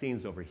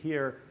vaccines over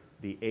here,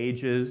 the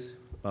ages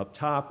up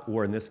top,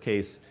 or in this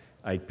case,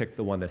 I picked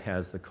the one that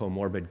has the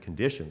comorbid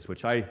conditions,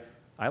 which I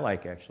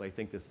like, actually. I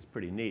think this is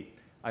pretty neat.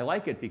 I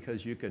like it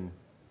because you can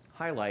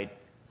highlight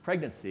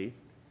pregnancy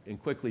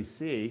and quickly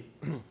see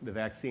the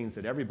vaccines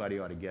that everybody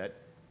ought to get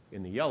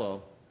in the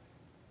yellow,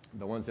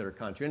 the ones that are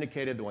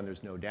contraindicated, the one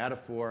there's no data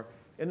for,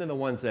 and then the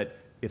ones that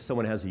if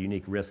someone has a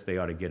unique risk, they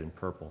ought to get in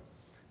purple.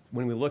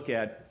 When we look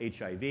at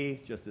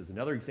HIV, just as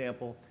another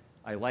example,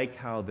 I like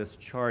how this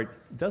chart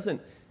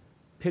doesn't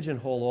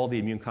pigeonhole all the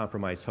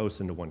immune-compromised hosts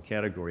into one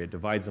category. It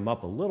divides them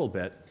up a little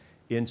bit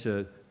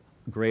into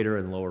greater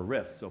and lower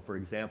risk. So for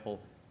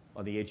example,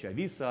 on the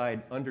HIV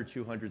side, under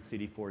 200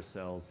 CD4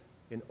 cells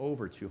and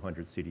over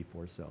 200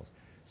 CD4 cells.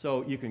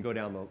 So you can go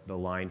down the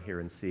line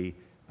here and see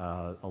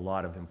a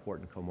lot of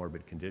important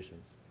comorbid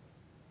conditions.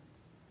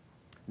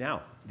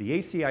 Now, the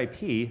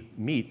ACIP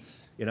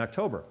meets in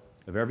October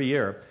of every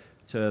year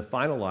to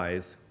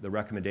finalize the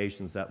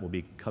recommendations that will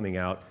be coming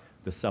out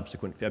the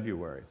subsequent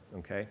February,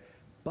 okay?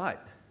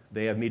 But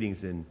they have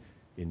meetings in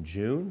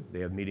June, they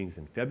have meetings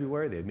in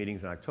February, they have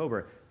meetings in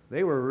October.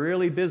 They were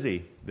really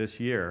busy this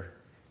year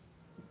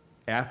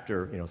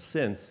after,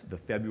 since the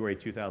February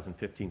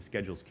 2015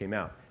 schedules came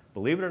out.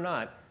 Believe it or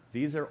not,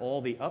 these are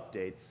all the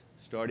updates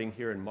starting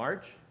here in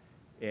March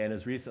and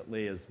as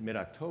recently as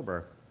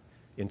mid-October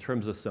in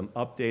terms of some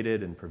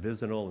updated and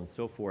provisional and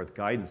so forth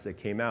guidance that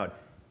came out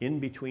in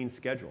between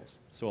schedules.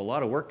 So a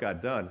lot of work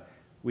got done.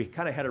 We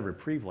kind of had a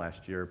reprieve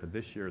last year, but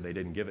this year they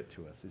didn't give it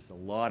to us. There's a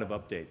lot of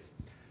updates.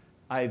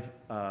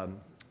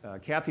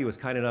 Kathy was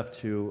kind enough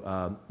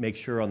to make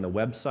sure on the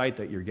website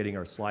that you're getting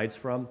our slides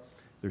from,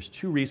 there's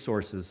 2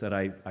 resources that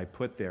I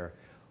put there.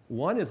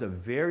 One is a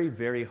very,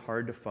 very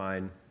hard to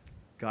find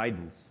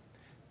guidance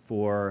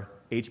for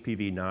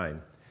HPV-9.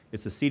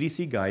 It's a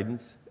CDC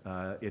guidance.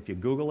 If you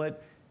Google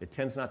it, it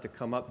tends not to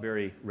come up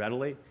very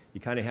readily.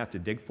 You kind of have to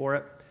dig for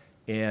it.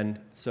 And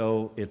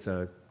so it's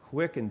a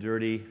quick and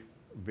dirty,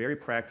 very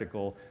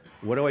practical,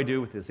 what do I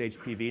do with this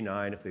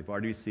HPV-9 if they've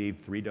already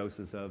received 3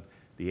 doses of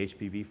the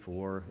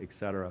HPV-4, et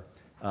cetera?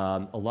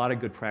 A lot of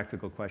good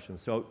practical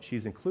questions. So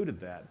she's included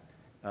that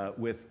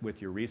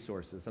with your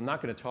resources. I'm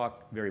not going to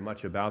talk very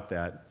much about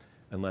that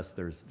unless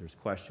there's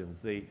questions.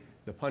 The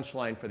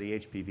punchline for the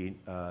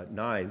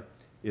HPV-9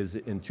 is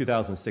in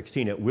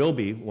 2016. It will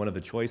be one of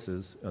the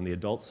choices on the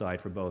adult side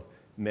for both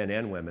men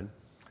and women.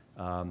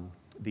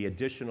 The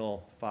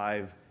additional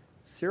 5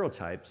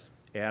 serotypes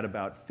add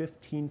about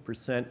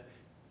 15%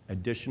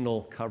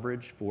 additional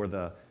coverage for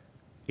the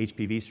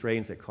HPV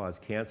strains that cause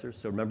cancer.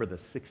 So remember the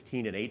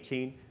 16 and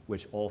 18,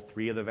 which all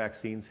 3 of the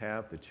vaccines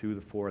have, the 2,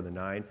 the 4, and the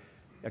 9,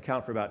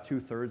 account for about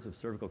 2/3 of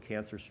cervical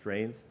cancer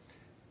strains.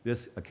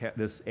 This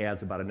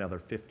adds about another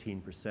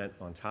 15%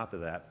 on top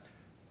of that.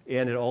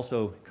 And it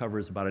also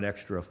covers about an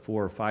extra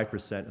 4 or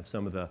 5% of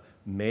some of the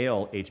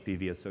male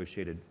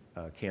HPV-associated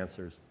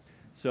cancers.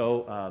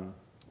 So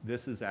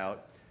this is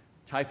out.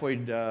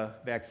 Typhoid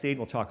vaccine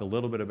we'll talk a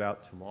little bit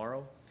about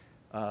tomorrow.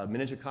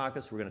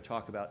 Meningococcus we're going to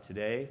talk about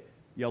today.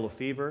 Yellow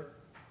fever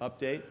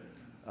update.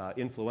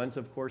 Influenza,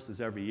 of course,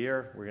 is every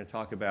year. We're going to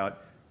talk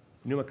about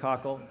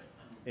pneumococcal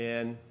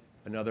and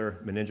another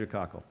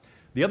meningococcal.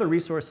 The other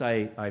resource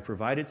I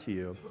provided to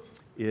you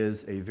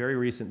is a very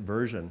recent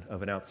version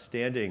of an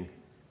outstanding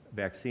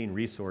vaccine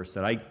resource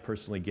that I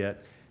personally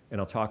get, and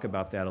I'll talk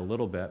about that a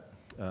little bit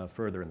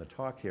further in the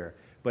talk here.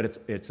 But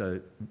it's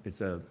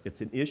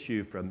an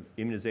issue from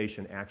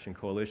Immunization Action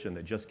Coalition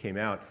that just came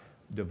out,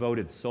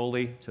 devoted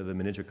solely to the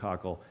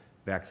meningococcal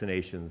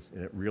vaccinations,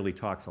 and it really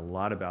talks a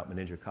lot about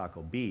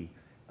meningococcal B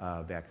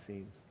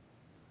vaccines.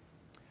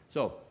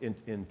 So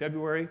in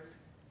February,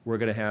 we're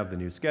going to have the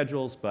new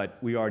schedules, but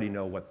we already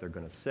know what they're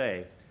going to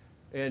say.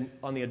 And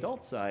on the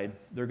adult side,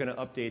 they're going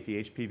to update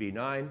the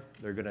HPV-9.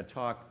 They're going to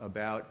talk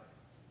about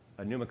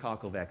a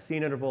pneumococcal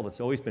vaccine interval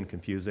that's always been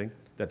confusing,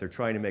 that they're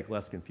trying to make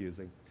less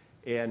confusing,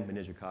 and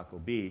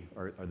meningococcal B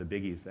are the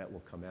biggies that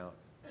will come out.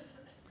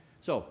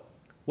 So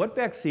what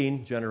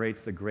vaccine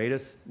generates the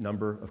greatest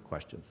number of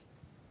questions?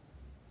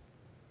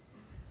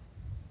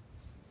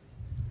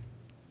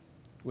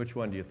 Which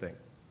one do you think?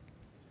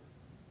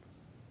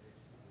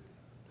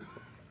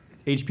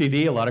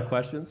 HPV, a lot of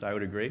questions, I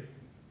would agree.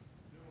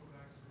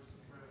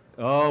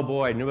 Oh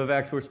boy,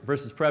 Pneumovax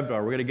versus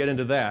Prevnar. We're going to get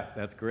into that.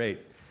 That's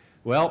great.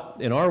 Well,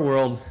 in our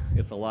world,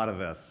 it's a lot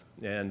of S,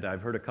 and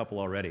I've heard a couple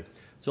already.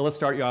 So let's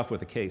start you off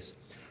with a case.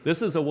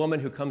 This is a woman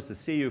who comes to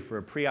see you for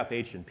a pre-op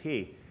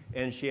H&P,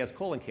 and she has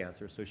colon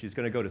cancer, so she's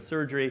going to go to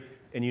surgery,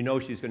 and you know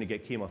she's going to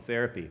get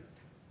chemotherapy.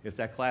 It's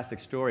that classic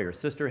story. Her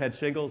sister had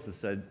shingles and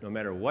said, no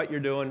matter what you're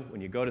doing,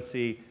 when you go to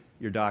see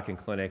your doc in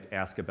clinic,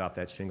 ask about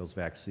that shingles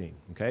vaccine,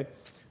 okay?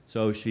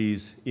 So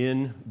she's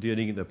in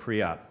doing the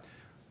pre-op.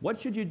 What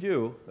should you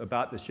do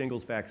about the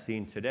shingles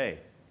vaccine today?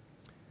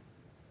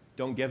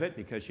 Don't give it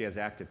because she has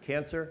active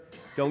cancer.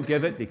 Don't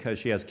give it because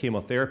she has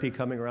chemotherapy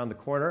coming around the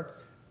corner.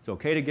 It's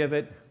okay to give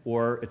it,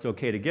 or it's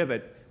okay to give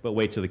it, but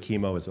wait till the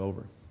chemo is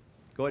over.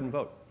 Go ahead and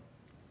vote.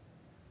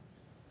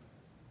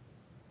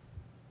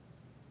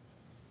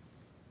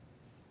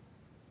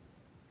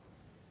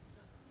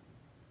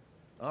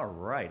 All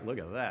right, look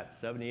at that,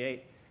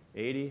 78,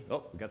 80.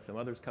 Oh, we've got some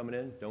others coming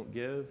in. Don't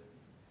give.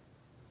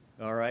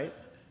 All right,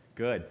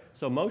 good.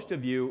 So most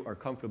of you are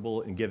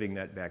comfortable in giving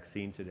that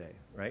vaccine today,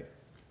 right?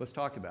 Let's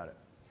talk about it.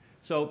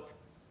 So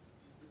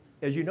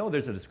as you know,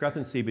 there's a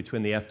discrepancy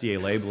between the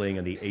FDA labeling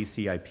and the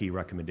ACIP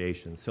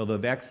recommendations. So the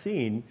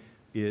vaccine,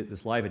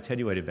 this live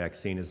attenuated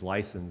vaccine, is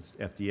licensed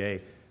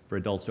FDA for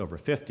adults over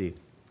 50,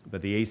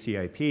 but the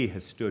ACIP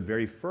has stood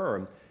very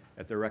firm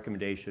at their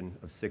recommendation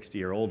of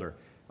 60 or older.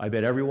 I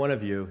bet every one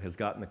of you has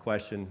gotten the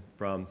question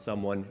from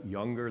someone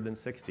younger than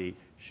 60,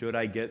 should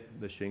I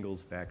get the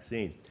shingles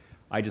vaccine?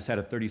 I just had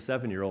a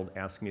 37-year-old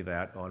ask me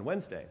that on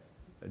Wednesday,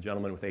 a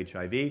gentleman with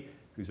HIV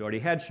who's already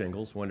had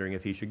shingles, wondering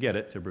if he should get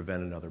it to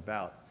prevent another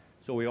bout.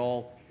 So we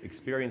all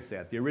experienced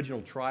that. The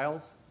original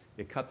trials,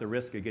 it cut the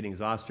risk of getting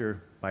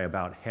zoster by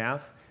about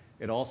half.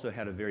 It also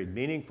had a very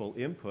meaningful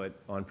input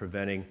on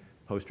preventing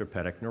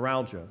postherpetic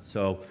neuralgia.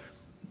 So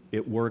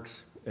it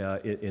works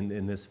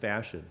in this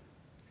fashion.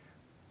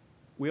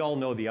 We all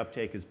know the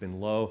uptake has been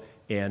low,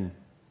 and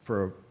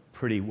for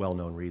pretty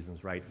well-known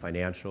reasons, right?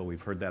 Financial,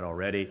 we've heard that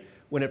already.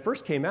 When it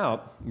first came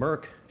out,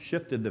 Merck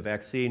shifted the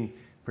vaccine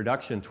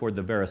production toward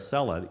the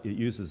varicella. It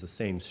uses the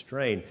same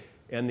strain,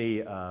 and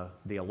the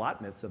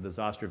allotments of the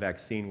zoster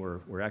vaccine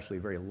were actually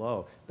very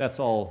low. That's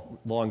all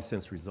long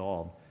since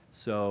resolved,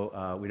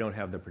 so we don't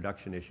have the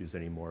production issues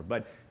anymore.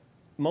 But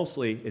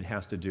mostly it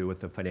has to do with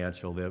the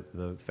financial,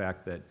 the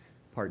fact that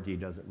Part D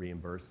doesn't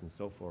reimburse and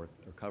so forth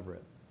or cover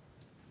it.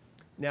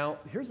 Now,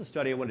 here's a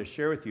study I wanted to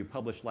share with you,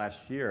 published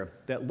last year,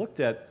 that looked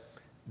at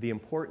the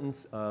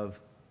importance of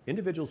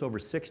individuals over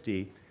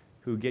 60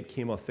 who get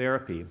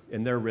chemotherapy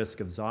and their risk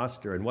of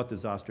zoster and what the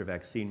zoster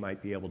vaccine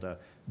might be able to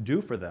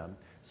do for them.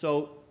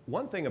 So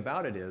one thing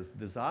about it is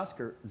the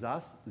zoster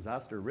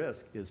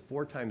risk is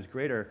 4 times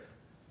greater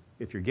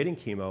if you're getting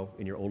chemo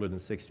and you're older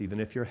than 60 than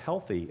if you're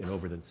healthy and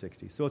over than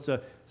 60. So it's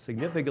a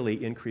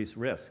significantly increased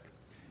risk.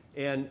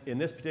 And in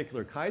this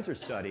particular Kaiser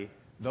study,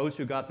 those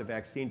who got the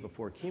vaccine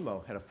before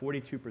chemo had a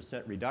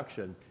 42%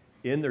 reduction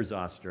in their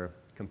zoster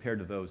compared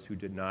to those who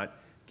did not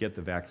get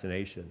the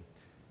vaccination.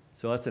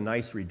 So that's a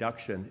nice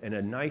reduction and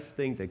a nice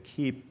thing to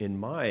keep in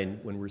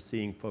mind when we're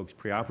seeing folks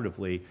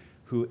preoperatively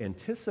who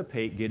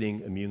anticipate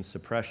getting immune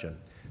suppression.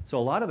 So a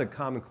lot of the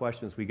common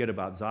questions we get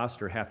about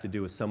zoster have to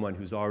do with someone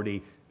who's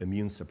already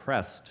immune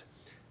suppressed.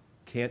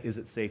 Is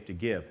it safe to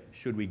give?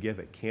 Should we give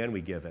it? Can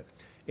we give it?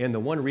 And the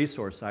one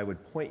resource I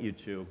would point you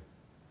to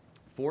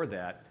for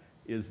that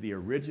is the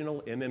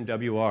original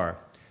MMWR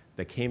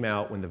that came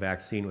out when the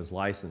vaccine was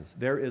licensed.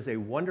 There is a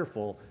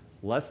wonderful,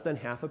 less than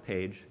half a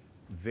page,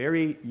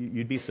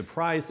 you'd be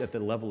surprised at the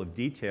level of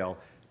detail,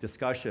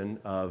 discussion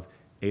of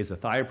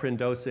azathioprine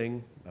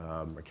dosing,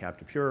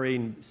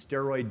 mercaptopurine,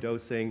 steroid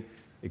dosing,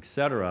 et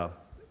cetera,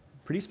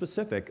 pretty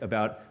specific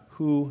about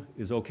who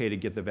is okay to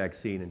get the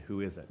vaccine and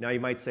who isn't. Now you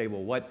might say,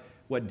 well,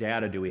 what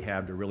data do we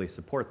have to really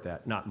support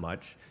that? Not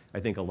much. I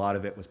think a lot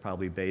of it was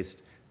probably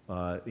based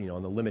on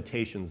the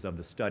limitations of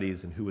the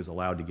studies and who was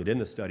allowed to get in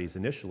the studies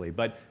initially.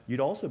 But you'd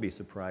also be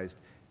surprised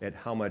at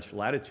how much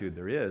latitude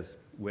there is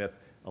with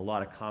a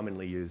lot of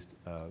commonly used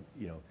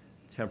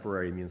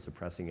temporary immune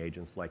suppressing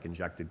agents like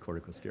injected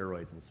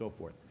corticosteroids and so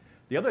forth.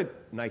 The other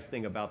nice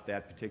thing about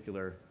that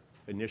particular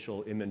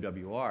initial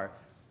MMWR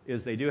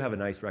is they do have a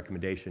nice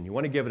recommendation. You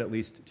want to give it at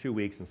least 2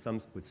 weeks, and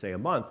some would say a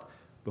month,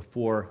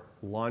 before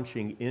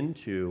launching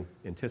into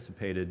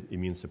anticipated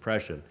immune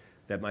suppression.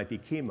 That might be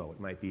chemo, it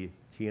might be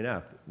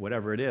TNF,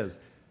 whatever it is.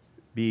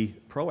 Be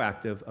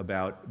proactive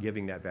about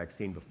giving that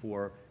vaccine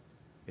before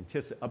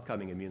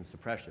upcoming immune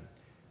suppression.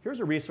 Here's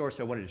a resource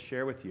I wanted to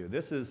share with you.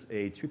 This is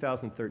a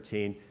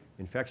 2013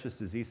 Infectious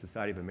Disease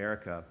Society of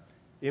America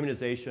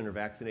immunization or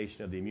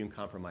vaccination of the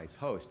immune-compromised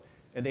host.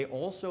 And they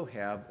also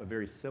have a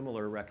very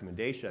similar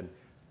recommendation.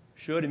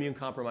 Should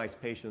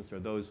immune-compromised patients or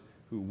those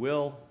who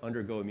will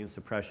undergo immune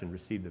suppression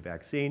receive the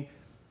vaccine?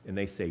 And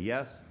they say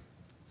yes,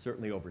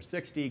 certainly over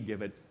 60,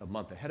 give it a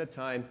month ahead of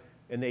time.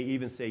 And they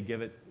even say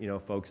give it,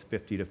 folks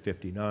 50 to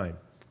 59.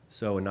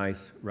 So a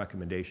nice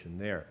recommendation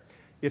there.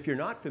 If you're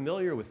not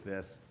familiar with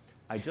this,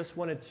 I just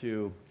wanted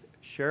to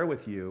share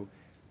with you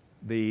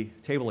the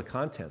table of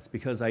contents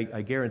because I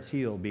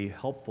guarantee it'll be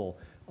helpful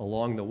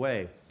along the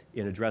way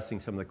in addressing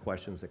some of the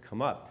questions that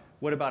come up.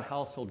 What about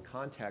household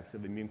contacts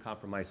of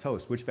immune-compromised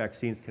hosts? Which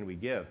vaccines can we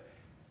give?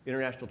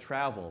 International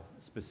travel,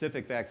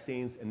 specific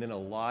vaccines, and then a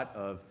lot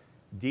of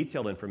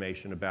detailed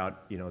information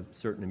about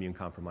certain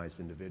immune-compromised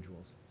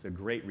individuals. It's a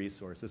great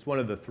resource. It's one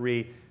of the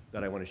 3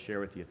 that I want to share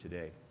with you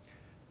today.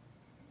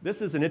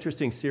 This is an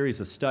interesting series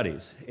of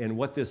studies, and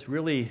what this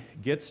really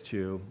gets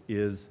to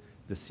is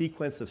the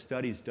sequence of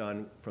studies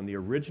done from the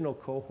original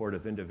cohort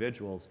of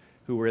individuals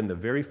who were in the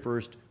very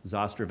first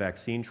zoster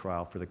vaccine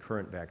trial for the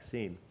current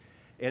vaccine.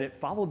 And it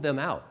followed them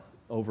out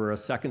over a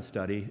second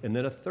study and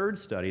then a third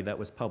study that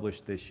was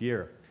published this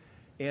year.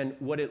 And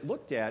what it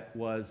looked at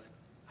was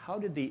how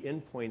did the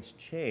endpoints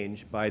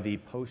change by the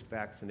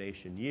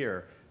post-vaccination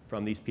year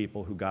from these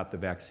people who got the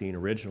vaccine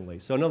originally.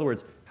 So in other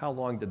words, how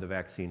long did the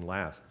vaccine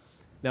last?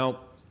 Now,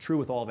 true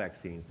with all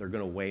vaccines, they're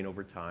going to wane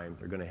over time.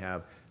 They're going to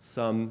have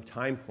some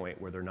time point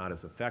where they're not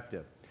as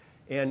effective.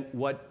 And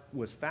what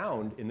was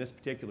found in this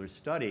particular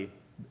study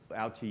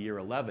out to year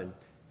 11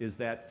 is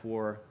that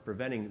for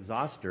preventing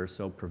zoster,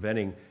 so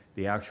preventing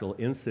the actual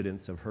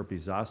incidence of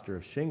herpes zoster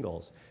of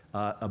shingles,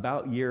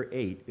 about year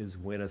 8 is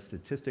when a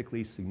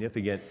statistically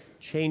significant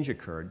change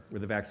occurred where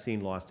the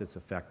vaccine lost its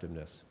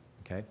effectiveness,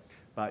 okay?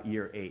 About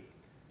year 8.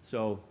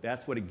 So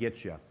that's what it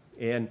gets you.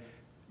 And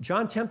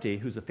John Tempe,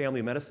 who's a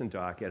family medicine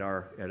doc at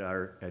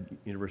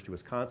University of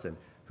Wisconsin,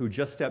 who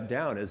just stepped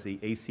down as the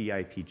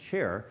ACIP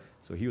chair,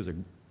 so he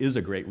is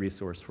a great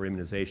resource for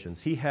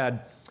immunizations. He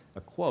had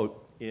a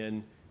quote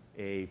in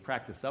a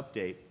practice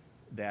update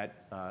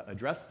that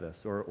addressed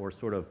this or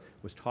sort of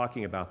was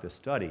talking about this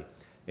study.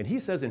 And he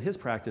says in his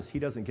practice, he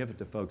doesn't give it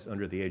to folks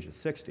under the age of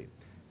 60.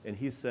 And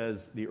he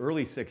says the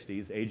early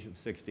 60s, age of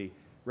 60,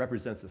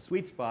 represents a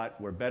sweet spot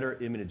where better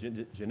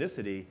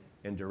immunogenicity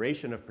and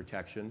duration of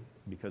protection,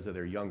 because of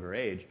their younger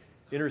age,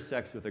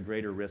 intersects with a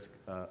greater risk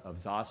of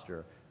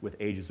zoster with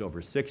ages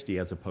over 60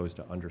 as opposed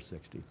to under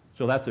 60.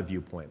 So that's a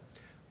viewpoint.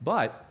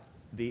 But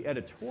the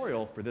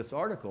editorial for this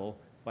article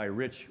by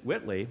Rich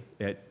Whitley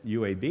at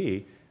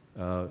UAB,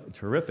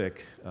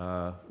 terrific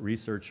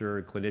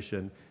researcher,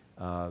 clinician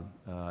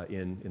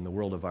in the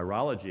world of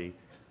virology,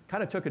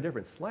 kind of took a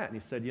different slant. And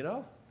he said,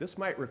 this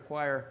might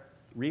require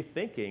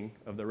rethinking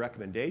of the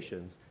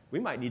recommendations. We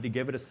might need to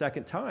give it a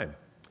second time,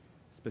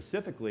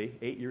 specifically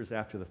 8 years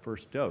after the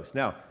first dose.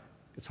 Now,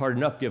 it's hard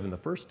enough given the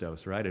first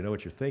dose, right? I know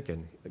what you're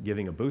thinking,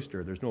 giving a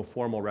booster. There's no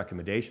formal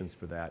recommendations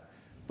for that,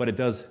 but it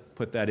does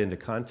put that into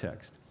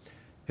context.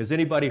 Has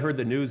anybody heard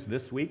the news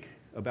this week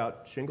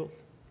about shingles?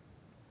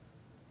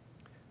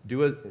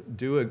 Do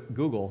a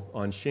Google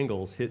on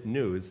shingles, hit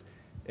news,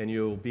 and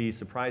you'll be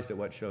surprised at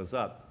what shows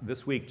up.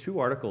 This week, 2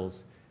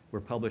 articles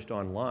were published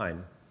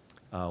online,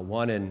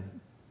 one in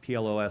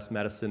PLOS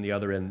Medicine, the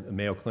other in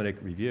Mayo Clinic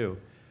Review,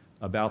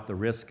 about the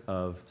risk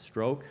of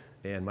stroke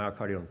and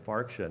myocardial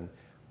infarction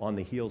on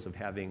the heels of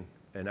having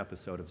an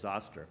episode of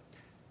zoster.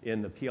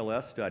 In the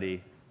PLS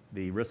study,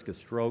 the risk of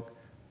stroke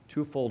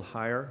 2-fold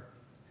higher,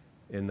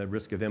 and the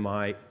risk of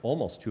MI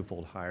almost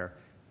 2-fold higher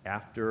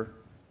after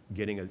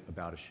getting a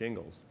bout of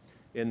shingles.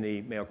 In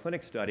the Mayo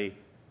Clinic study,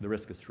 the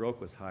risk of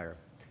stroke was higher.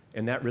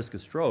 And that risk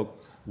of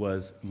stroke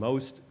was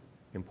most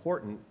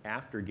important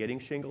after getting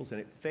shingles, and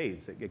it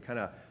fades. It kind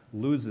of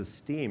loses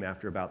steam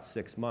after about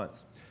 6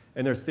 months.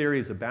 And there's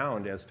theories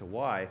abound as to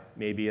why.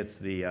 Maybe it's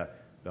the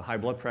high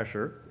blood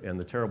pressure and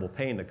the terrible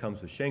pain that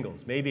comes with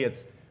shingles. Maybe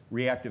it's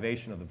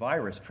reactivation of the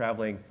virus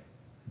traveling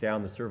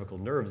down the cervical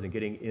nerves and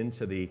getting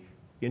into the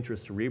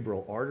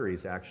intracerebral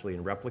arteries actually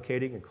and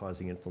replicating and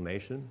causing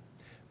inflammation.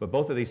 But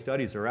both of these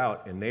studies are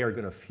out, and they are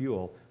going to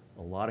fuel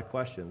a lot of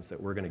questions that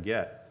we're going to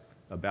get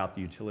about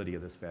the utility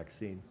of this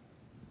vaccine.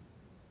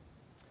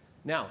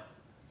 Now,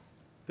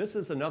 this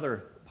is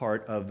another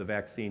part of the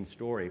vaccine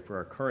story for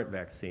our current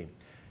vaccine.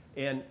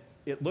 And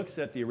it looks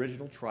at the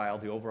original trial,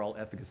 the overall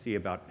efficacy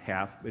about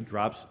half. It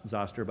drops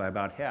zoster by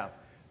about half.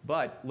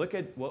 But look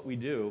at what we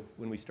do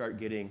when we start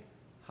getting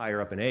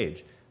higher up in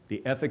age.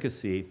 The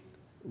efficacy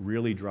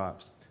really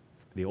drops.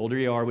 The older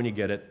you are when you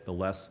get it, the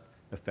less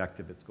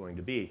effective it's going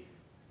to be.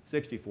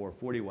 64,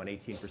 41,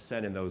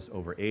 18% in those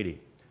over 80.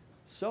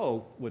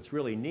 So what's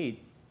really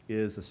neat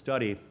is a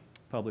study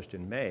published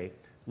in May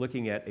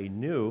looking at a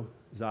new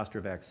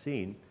zoster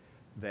vaccine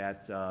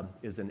that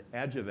is an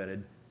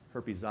adjuvanted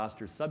herpes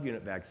zoster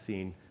subunit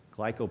vaccine,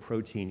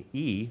 glycoprotein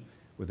E,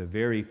 with a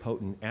very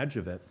potent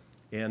adjuvant.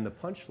 And the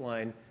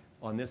punchline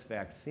on this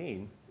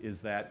vaccine is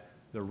that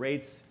the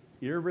rates,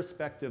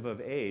 irrespective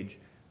of age,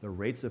 the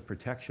rates of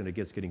protection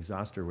against getting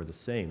zoster were the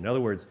same. In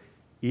other words,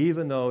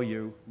 even though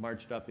you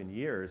marched up in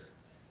years,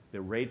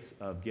 the rates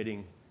of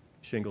getting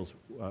shingles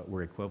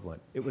were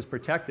equivalent. It was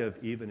protective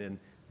even in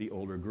the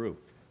older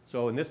group.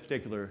 So in this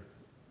particular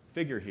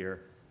figure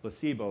here,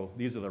 placebo,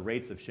 these are the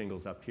rates of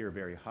shingles up here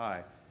very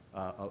high,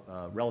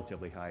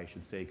 relatively high, I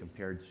should say,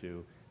 compared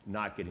to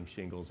not getting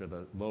shingles, or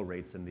the low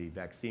rates in the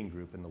vaccine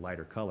group in the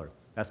lighter color.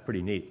 That's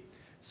pretty neat.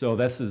 So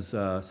this is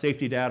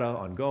safety data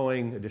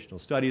ongoing, additional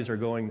studies are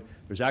going.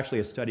 There's actually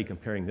a study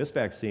comparing this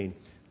vaccine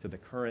to the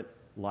current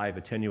live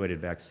attenuated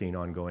vaccine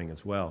ongoing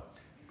as well.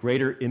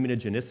 Greater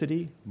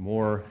immunogenicity,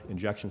 more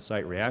injection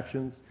site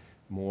reactions,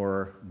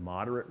 more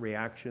moderate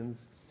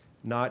reactions,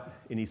 not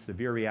any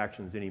severe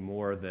reactions any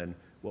more than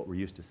what we're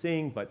used to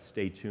seeing, but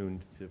stay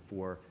tuned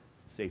for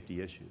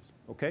safety issues,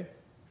 okay?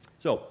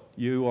 So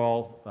you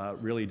all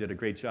really did a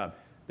great job.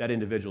 That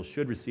individual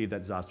should receive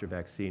that zoster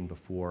vaccine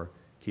before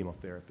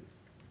chemotherapy.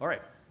 All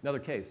right, another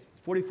case.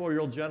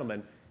 44-year-old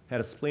gentleman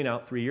had a spleen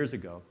out 3 years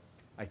ago.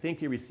 I think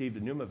he received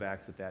a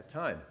Pneumovax at that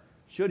time.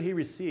 Should he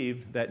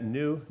receive that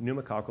new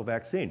pneumococcal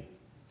vaccine?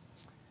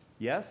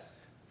 Yes?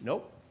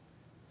 Nope?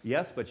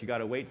 Yes, but you got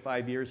to wait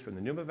 5 years from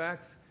the Pneumovax?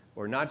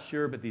 Or not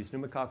sure, but these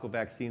pneumococcal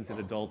vaccines in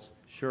adults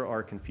sure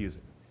are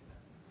confusing.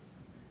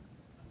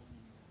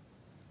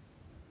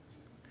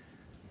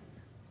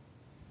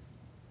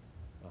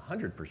 A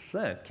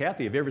 100%.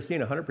 Kathy, have you ever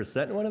seen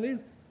 100% in one of these?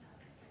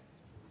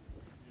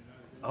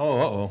 Oh,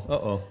 uh-oh,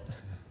 uh-oh.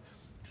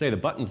 Say the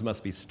buttons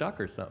must be stuck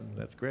or something.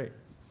 That's great.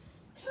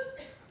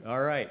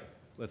 All right,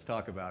 let's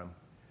talk about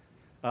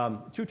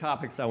them. Two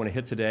topics I want to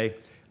hit today.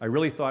 I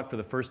really thought for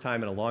the first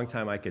time in a long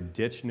time I could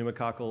ditch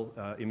pneumococcal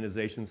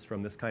immunizations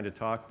from this kind of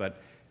talk,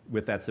 but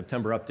with that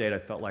September update, I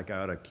felt like I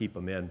ought to keep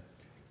them in.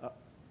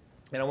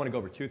 And I want to go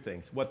over two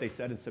things. What they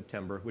said in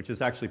September, which is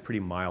actually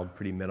pretty mild,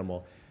 pretty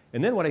minimal.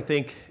 And then what I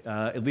think,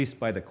 at least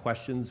by the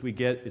questions we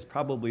get, is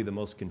probably the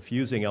most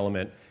confusing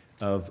element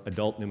of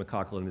adult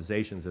pneumococcal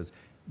immunizations is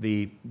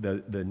the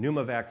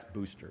Pneumovax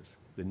boosters,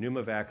 the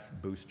Pneumovax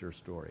booster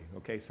story.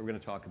 Okay, so we're going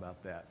to talk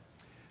about that.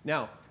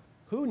 Now,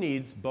 who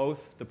needs both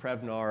the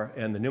Prevnar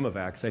and the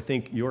Pneumovax? I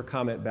think your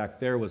comment back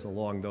there was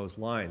along those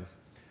lines.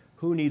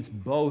 Who needs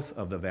both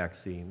of the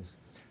vaccines?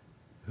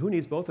 Who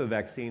needs both of the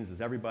vaccines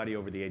is everybody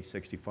over the age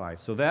 65.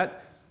 So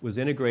that was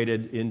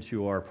integrated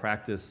into our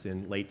practice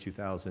in late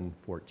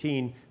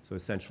 2014, so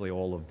essentially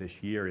all of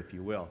this year, if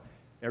you will.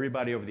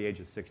 Everybody over the age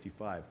of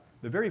 65.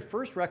 The very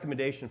first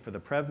recommendation for the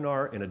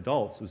Prevnar in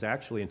adults was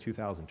actually in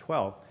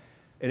 2012,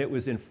 and it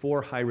was in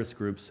 4 high-risk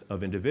groups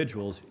of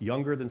individuals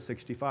younger than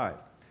 65.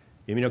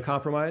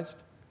 Immunocompromised,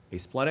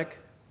 asplenic,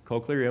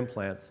 cochlear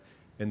implants,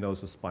 and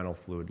those with spinal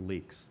fluid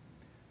leaks.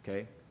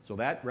 Okay? So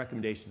that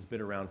recommendation has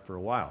been around for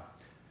a while.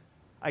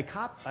 I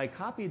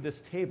copied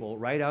this table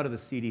right out of the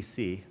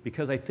CDC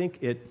because I think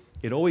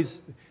it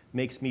always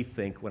makes me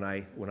think when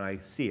I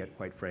see it,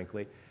 quite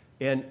frankly.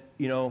 And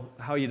you know,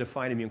 how you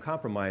define immune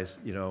compromise,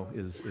 you know,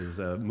 is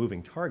a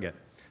moving target.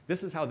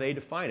 This is how they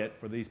define it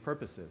for these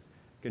purposes.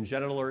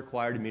 Congenital or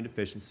acquired immune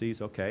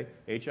deficiencies, okay.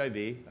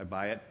 HIV, I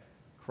buy it.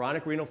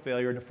 Chronic renal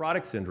failure,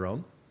 nephrotic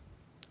syndrome.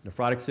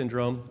 Nephrotic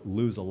syndrome,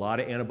 lose a lot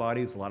of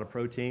antibodies, a lot of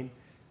protein,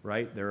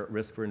 right? They're at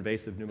risk for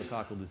invasive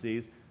pneumococcal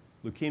disease.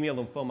 Leukemia,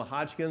 lymphoma,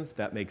 Hodgkin's,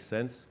 that makes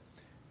sense.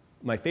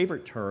 My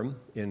favorite term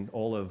in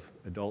all of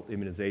adult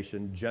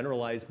immunization,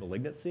 generalized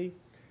malignancy.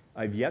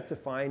 I've yet to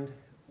find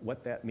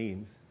what that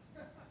means.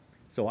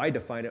 So I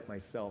define it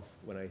myself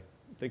when I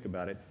think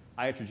about it.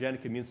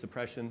 Iatrogenic immune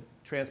suppression,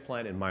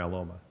 transplant, and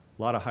myeloma.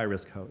 A lot of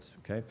high-risk hosts,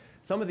 okay?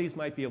 Some of these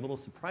might be a little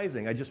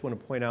surprising. I just want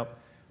to point out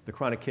the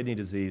chronic kidney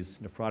disease,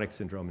 nephrotic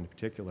syndrome in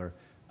particular,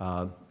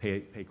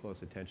 pay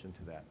close attention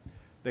to that.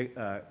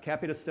 The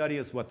Capita study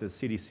is what the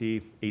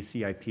CDC,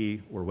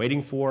 ACIP were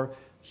waiting for.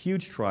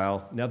 Huge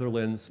trial,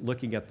 Netherlands,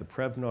 looking at the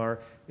Prevnar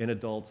in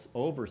adults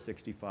over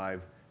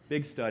 65.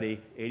 Big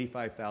study,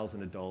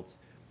 85,000 adults.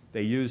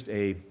 They used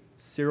a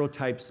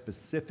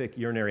serotype-specific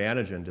urinary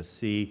antigen to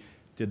see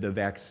did the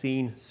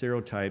vaccine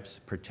serotypes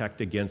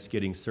protect against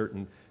getting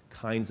certain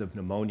kinds of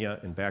pneumonia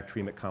and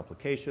bacteremic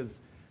complications.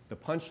 The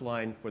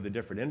punchline for the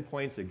different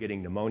endpoints of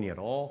getting pneumonia at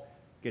all,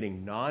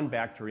 getting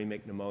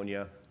non-bacteremic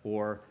pneumonia,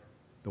 or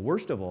the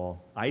worst of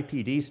all,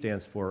 IPD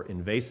stands for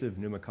invasive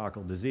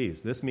pneumococcal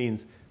disease. This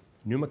means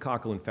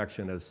pneumococcal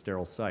infection at a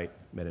sterile site,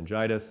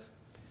 meningitis,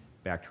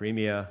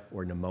 bacteremia,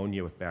 or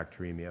pneumonia with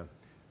bacteremia.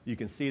 You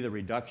can see the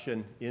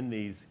reduction in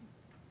these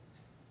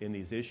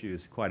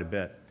issues quite a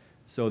bit.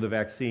 So the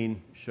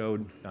vaccine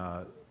showed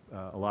a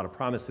lot of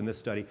promise in this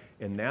study,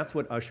 and that's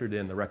what ushered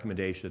in the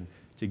recommendation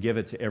to give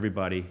it to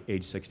everybody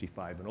age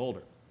 65 and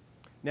older.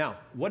 Now,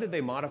 what did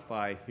they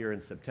modify here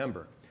in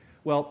September?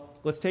 Well,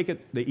 let's take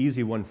it the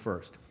easy one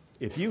first.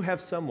 If you have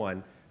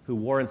someone who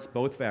warrants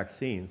both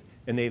vaccines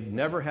and they've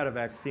never had a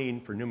vaccine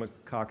for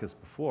pneumococcus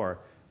before,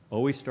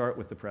 always start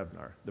with the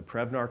Prevnar. The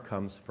Prevnar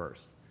comes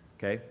first,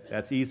 okay?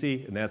 That's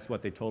easy, and that's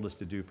what they told us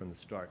to do from the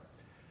start.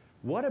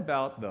 What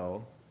about,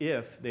 though,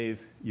 if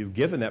you've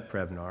given that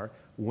Prevnar,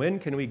 when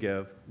can we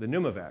give the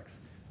Pneumovax?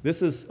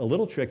 This is a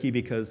little tricky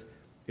because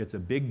it's a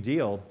big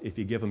deal if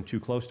you give them too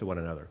close to one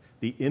another.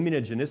 The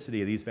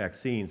immunogenicity of these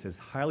vaccines is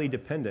highly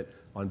dependent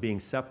on being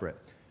separate.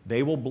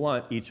 They will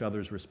blunt each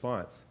other's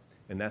response,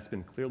 and that's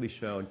been clearly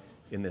shown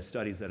in the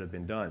studies that have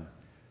been done.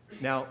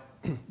 Now,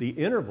 the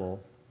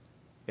interval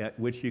at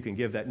which you can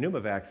give that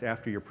Pneumovax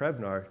after your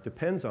Prevnar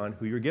depends on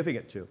who you're giving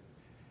it to.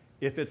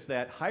 If it's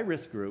that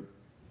high-risk group,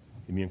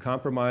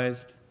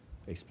 immune-compromised,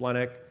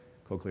 asplenic,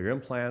 cochlear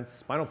implants,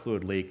 spinal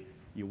fluid leak,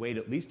 you wait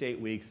at least 8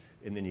 weeks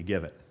and then you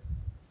give it,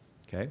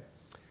 okay?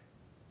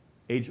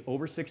 Age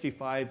over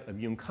 65,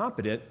 immune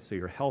competent, so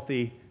you're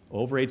healthy,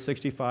 over age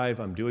 65,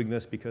 I'm doing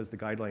this because the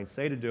guidelines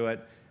say to do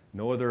it,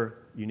 no other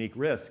unique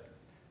risk,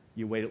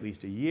 you wait at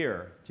least a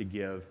year to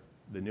give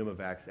the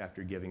Pneumovax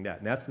after giving that.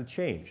 And that's the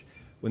change.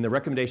 When the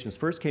recommendations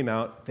first came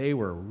out, they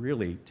were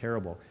really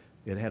terrible.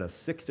 It had a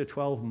 6 to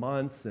 12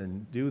 months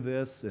and do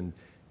this, and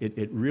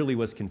it really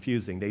was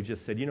confusing. They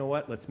just said, you know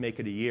what, let's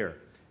make it a year.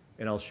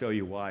 And I'll show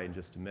you why in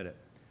just a minute.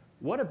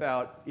 What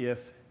about if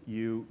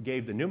you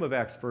gave the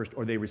Pneumovax first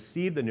or they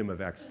received the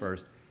Pneumovax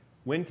first?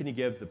 When can you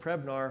give the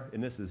Prevnar?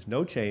 And this is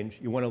no change.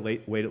 You want to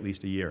wait at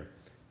least a year.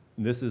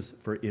 And this is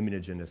for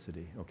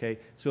immunogenicity, okay?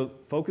 So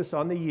focus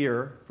on the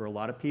year for a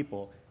lot of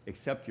people,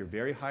 except your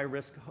very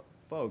high-risk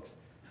folks.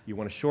 You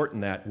want to shorten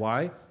that.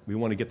 Why? We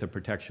want to get the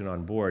protection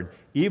on board,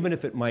 even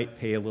if it might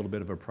pay a little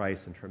bit of a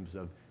price in terms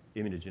of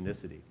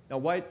immunogenicity. Now,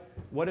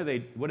 what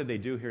did they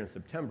do here in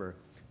September?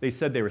 They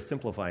said they were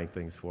simplifying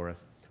things for us.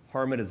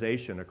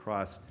 Harmonization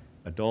across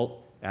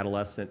adult,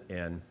 adolescent,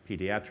 and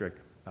pediatric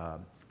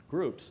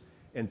groups,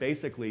 and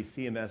basically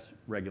CMS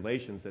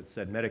regulations that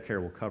said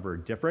Medicare will cover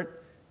different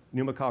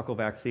pneumococcal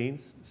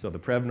vaccines. So the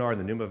Prevnar and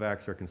the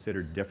Pneumovax are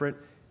considered different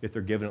if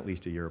they're given at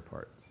least a year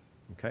apart,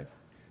 okay?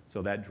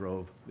 So that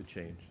drove the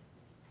change.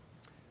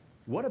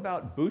 What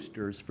about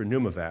boosters for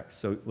Pneumovax?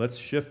 So let's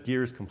shift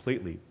gears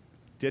completely.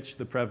 Ditch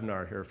the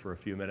Prevnar here for a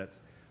few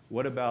minutes.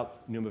 What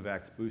about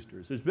Pneumovax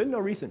boosters? There's been no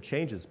recent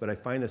changes, but I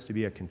find this to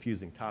be a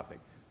confusing topic.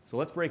 So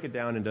let's break it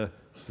down into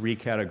 3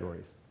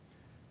 categories.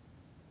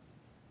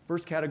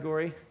 First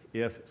category,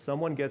 if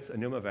someone gets a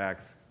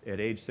Pneumovax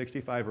at age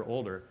 65 or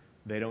older,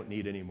 they don't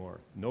need any more.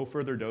 No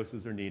further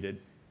doses are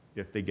needed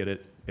if they get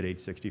it at age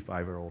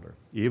 65 or older.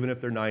 Even if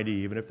they're 90,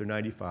 even if they're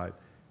 95,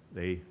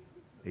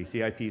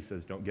 ACIP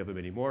says don't give them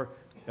any more.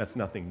 That's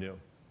nothing new.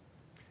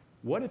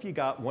 What if you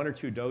got 1 or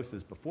 2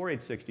 doses before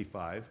age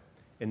 65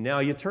 and now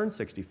you turn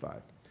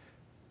 65?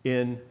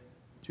 In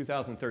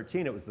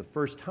 2013, it was the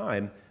first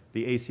time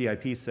the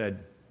ACIP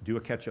said do a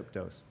catch-up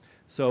dose.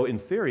 So in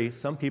theory,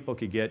 some people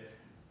could get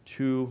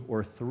 2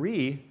 or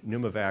 3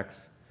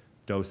 Pneumovax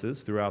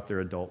doses throughout their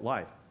adult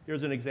life.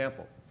 Here's an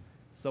example.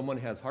 Someone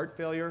has heart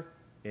failure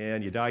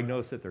and you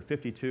diagnose it, they're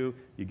 52,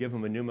 you give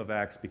them a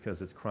Pneumovax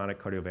because it's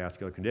chronic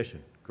cardiovascular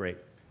condition. Great.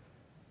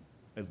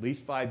 At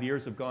least 5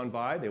 years have gone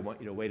by, they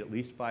want you to wait at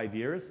least 5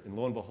 years, and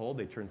lo and behold,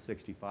 they turn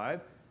 65.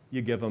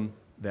 You give them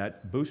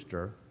that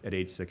booster at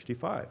age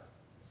 65.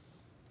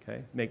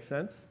 Okay, makes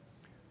sense?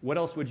 What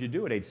else would you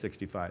do at age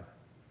 65?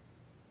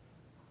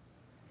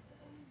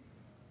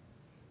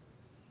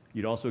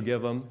 You'd also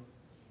give them,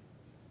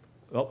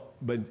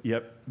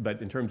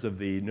 but in terms of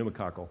the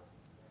pneumococcal,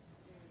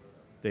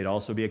 they'd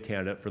also be a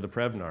candidate for the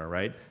Prevnar,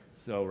 right?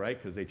 So,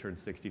 right, because they turned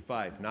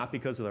 65, not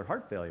because of their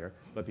heart failure,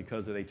 but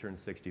because they turned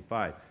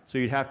 65. So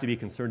you'd have to be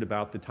concerned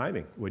about the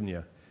timing, wouldn't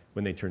you,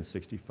 when they turn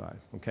 65,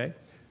 okay?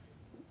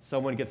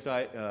 Someone gets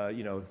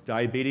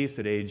diabetes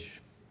at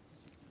age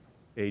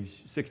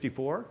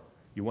 64,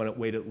 you want to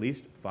wait at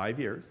least 5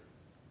 years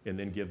and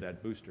then give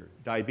that booster.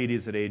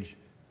 Diabetes at age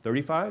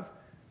 35,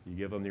 you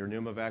give them your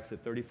Pneumovax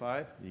at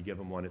 35, you give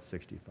them one at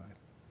 65,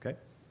 okay?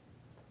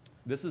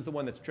 This is the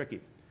one that's tricky.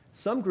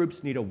 Some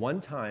groups need a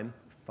one-time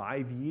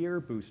 5-year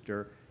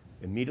booster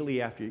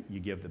immediately after you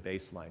give the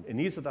baseline. And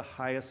these are the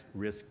highest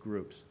risk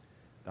groups,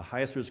 the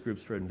highest risk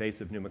groups for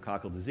invasive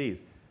pneumococcal disease.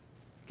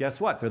 Guess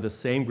what? They're the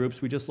same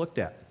groups we just looked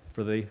at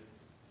for the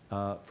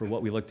for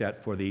what we looked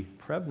at for the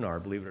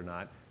Prevnar, believe it or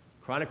not.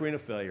 Chronic renal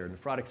failure,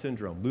 nephrotic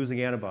syndrome,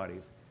 losing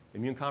antibodies,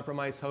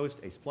 immune-compromised host,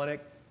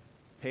 asplenic.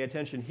 Pay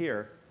attention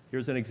here.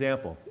 Here's an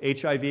example.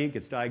 HIV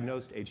gets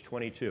diagnosed age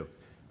 22.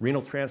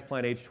 Renal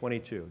transplant age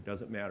 22,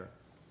 doesn't matter.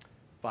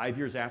 5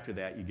 years after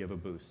that, you give a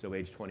boost, so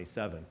age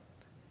 27.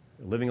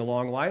 Living a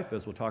long life,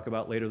 as we'll talk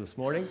about later this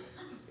morning,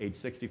 age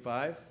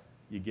 65,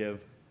 you give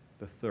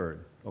the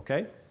third,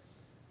 okay?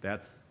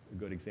 That's a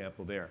good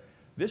example there.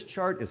 This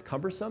chart is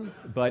cumbersome,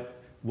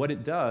 but what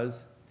it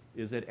does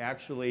is it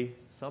actually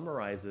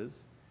summarizes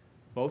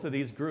both of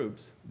these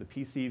groups, the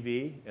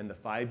PCV and the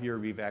 5-year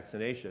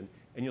revaccination,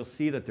 and you'll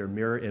see that they're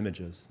mirror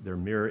images. They're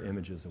mirror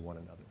images of one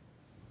another.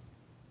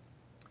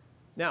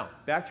 Now,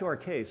 back to our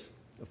case.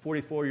 A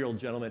 44-year-old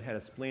gentleman had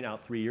a spleen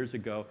out 3 years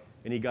ago,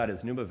 and he got his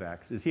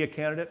Pneumovax. Is he a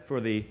candidate for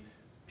the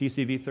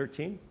PCV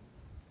 13?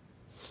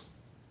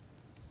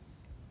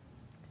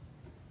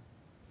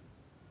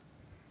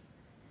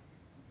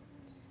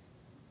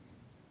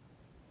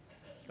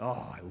 Oh,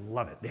 I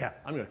love it. Yeah,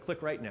 I'm going to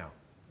click right now,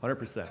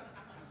 100%.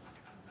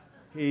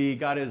 He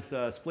got his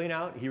spleen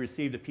out. He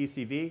received a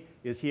PCV.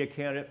 Is he a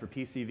candidate for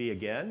PCV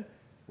again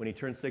when he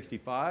turns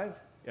 65,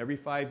 every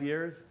 5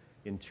 years,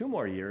 in 2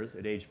 more years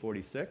at age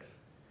 46,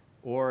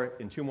 or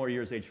in 2 more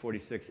years, age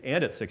 46,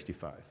 and at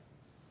 65?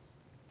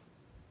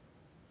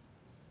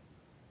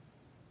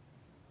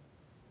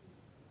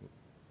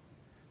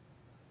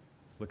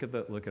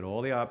 Look at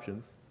all the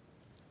options.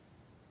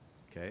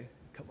 Okay,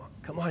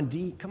 come on,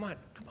 D, come on.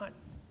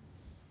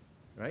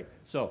 Right?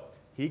 So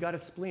he got a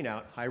spleen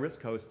out,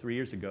 high-risk host 3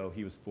 years ago.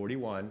 He was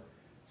 41.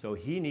 So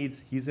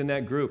he's in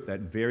that group,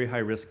 that very high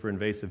risk for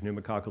invasive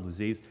pneumococcal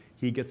disease.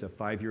 He gets a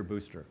 5-year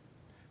booster.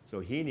 So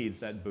he needs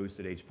that boost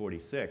at age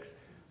 46.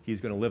 He's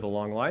going to live a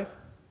long life.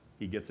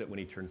 He gets it when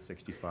he turns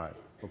 65.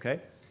 Okay?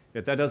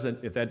 If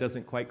that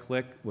doesn't quite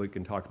click, we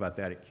can talk about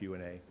that at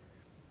Q&A.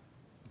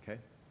 Okay?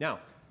 Now,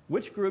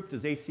 which group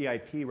does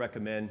ACIP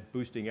recommend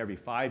boosting every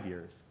 5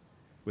 years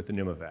with the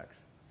Pneumovax?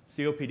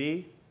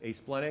 COPD,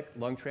 asplenic,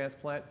 lung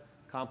transplant,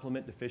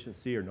 complement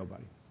deficiency, or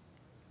nobody?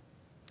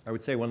 I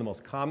would say one of the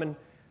most common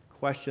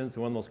questions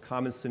and one of the most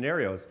common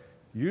scenarios,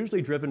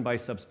 usually driven by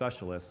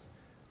subspecialists,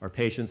 are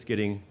patients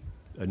getting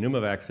a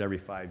Pneumovax every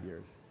 5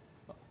 years.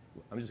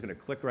 I'm just going to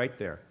click right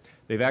there.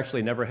 They've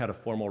actually never had a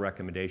formal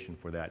recommendation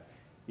for that,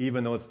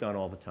 even though it's done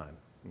all the time.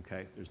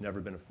 Okay? There's never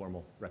been a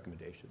formal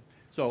recommendation.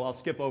 So I'll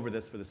skip over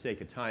this for the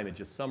sake of time. It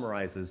just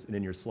summarizes, and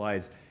in your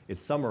slides, it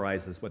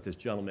summarizes what this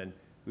gentleman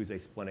who's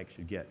asplenic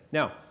should get.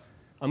 Now,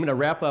 I'm going to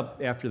wrap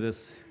up after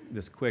this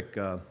quick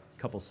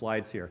couple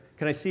slides here.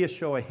 Can I see a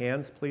show of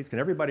hands, please? Can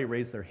everybody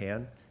raise their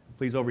hand?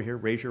 Please, over here,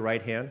 raise your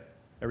right hand.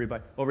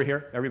 Everybody, over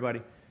here,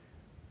 everybody.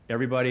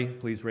 Everybody,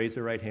 please raise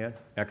their right hand.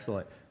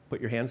 Excellent. Put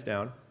your hands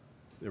down.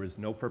 There was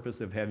no purpose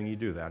of having you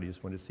do that. I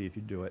just wanted to see if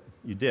you do it.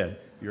 You did.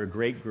 You're a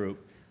great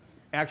group.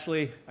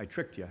 Actually, I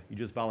tricked you. You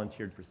just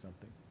volunteered for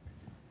something.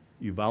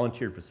 You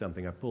volunteered for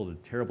something. I pulled a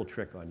terrible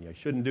trick on you. I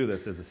shouldn't do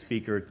this as a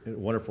speaker, a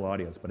wonderful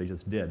audience, but I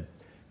just did.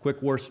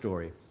 Quick war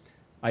story.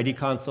 ID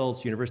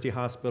consults, University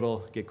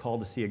Hospital, get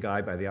called to see a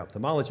guy by the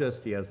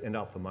ophthalmologist. He has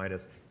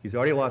endophthalmitis. He's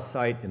already lost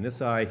sight in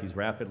this eye. He's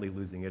rapidly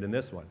losing it in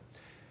this one.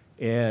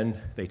 And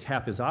they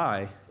tap his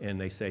eye,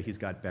 and they say he's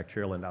got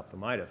bacterial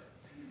endophthalmitis.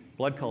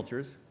 Blood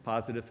cultures,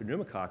 positive for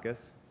pneumococcus.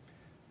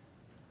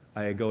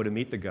 I go to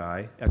meet the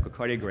guy,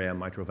 echocardiogram,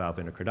 mitral valve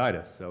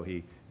endocarditis. So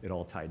it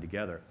all tied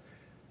together.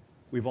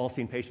 We've all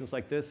seen patients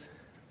like this.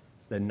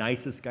 The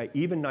nicest guy,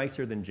 even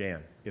nicer than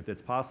Jan. If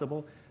it's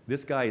possible,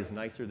 this guy is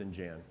nicer than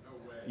Jan.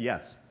 No way.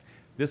 Yes.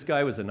 This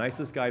guy was the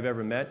nicest guy I've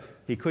ever met.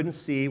 He couldn't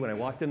see when I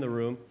walked in the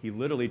room. He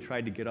literally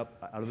tried to get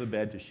up out of the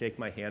bed to shake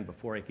my hand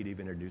before I could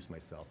even introduce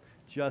myself.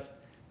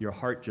 Your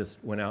heart just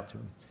went out to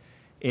him.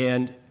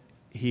 And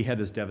he had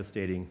this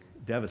devastating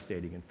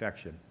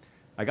infection.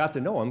 I got to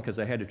know him because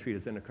I had to treat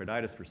his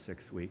endocarditis for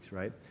 6 weeks,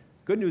 right?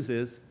 Good news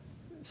is,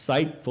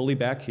 sight fully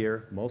back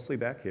here, mostly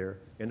back here,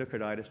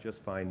 endocarditis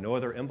just fine, no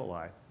other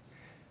emboli.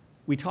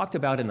 We talked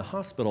about in the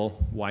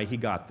hospital why he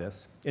got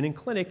this. And in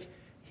clinic,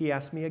 he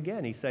asked me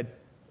again. He said,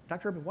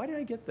 Dr. Urban, why did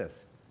I get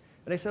this?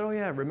 And I said, oh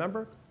yeah,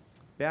 remember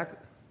back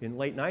in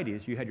late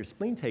 90s, you had your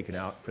spleen taken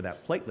out for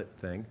that platelet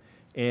thing,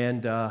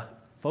 and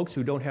folks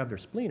who don't have their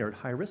spleen are at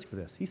high risk for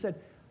this. He said,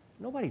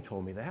 nobody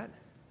told me that.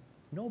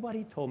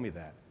 Nobody told me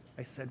that.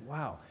 I said,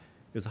 wow.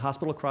 There's a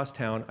hospital across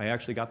town. I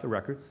actually got the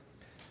records.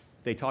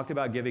 They talked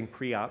about giving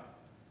pre-op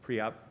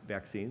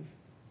vaccines.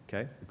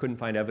 Okay? I couldn't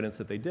find evidence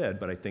that they did,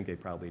 but I think they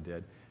probably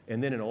did.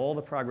 And then in all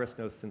the progress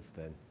notes since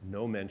then,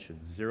 no mention,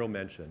 zero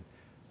mention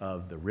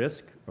of the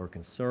risk or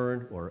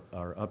concern or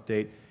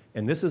update.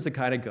 And this is the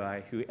kind of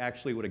guy who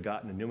actually would have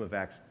gotten a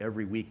Pneumovax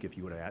every week if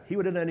you would have asked. He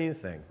would have done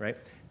anything, right?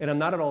 And I'm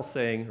not at all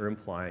saying or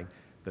implying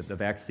that the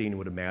vaccine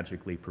would have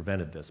magically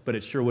prevented this, but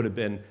it sure would have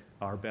been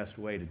our best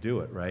way to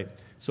do it, right?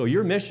 So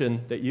your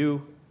mission that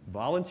you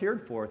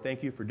volunteered for,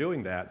 thank you for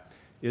doing that,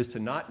 is to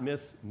not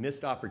miss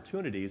missed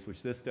opportunities,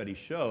 which this study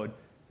showed,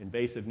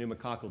 invasive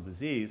pneumococcal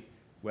disease,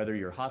 whether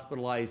you're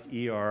hospitalized,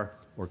 ER,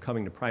 or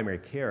coming to primary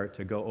care,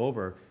 to go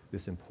over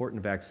this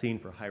important vaccine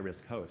for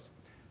high-risk hosts.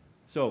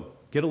 So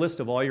get a list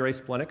of all your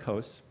asplenic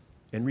hosts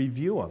and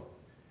review them.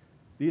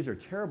 These are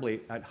terribly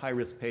at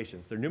high-risk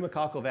patients. They're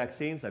pneumococcal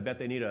vaccines. I bet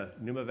they need a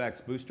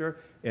Pneumovax booster,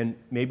 and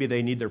maybe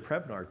they need their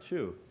Prevnar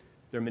too.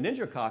 They're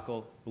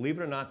meningococcal. Believe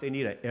it or not, they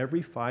need an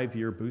every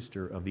 5-year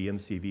booster of the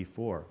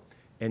MCV4.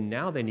 And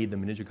now they need the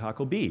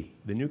meningococcal B,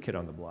 the new kid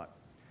on the block.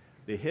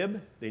 The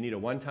Hib, they need a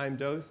one-time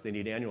dose. They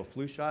need annual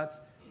flu shots.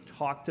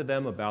 Talk to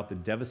them about the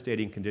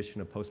devastating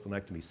condition of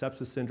post-splenectomy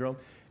sepsis syndrome,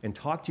 and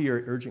talk to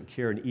your urgent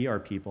care and ER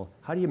people.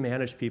 How do you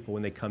manage people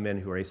when they come in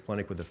who are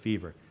asplenic with a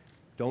fever?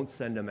 Don't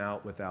send them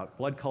out without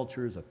blood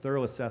cultures, a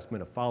thorough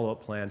assessment, a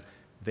follow-up plan.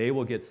 They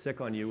will get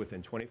sick on you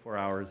within 24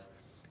 hours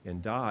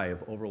and die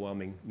of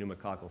overwhelming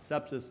pneumococcal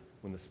sepsis.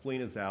 When the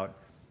spleen is out,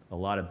 a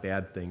lot of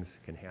bad things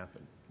can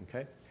happen,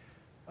 okay?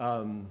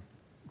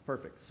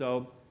 Perfect.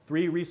 So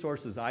 3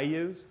 resources I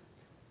use.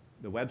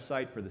 The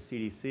website for the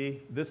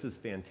CDC. This is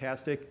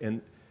fantastic,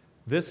 and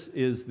this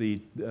is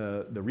the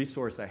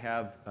resource I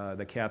have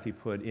that Kathy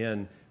put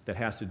in that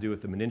has to do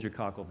with the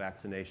meningococcal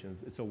vaccinations.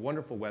 It's a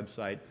wonderful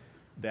website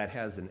that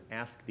has an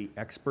Ask the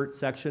Expert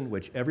section,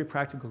 which every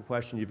practical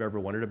question you've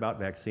ever wondered about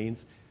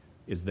vaccines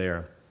is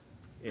there,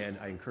 and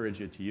I encourage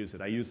you to use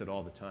it. I use it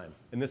all the time,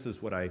 and this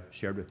is what I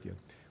shared with you.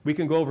 We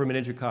can go over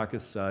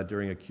meningococcus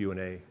during a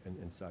Q&A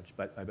and such,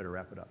 but I better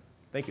wrap it up.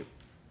 Thank you.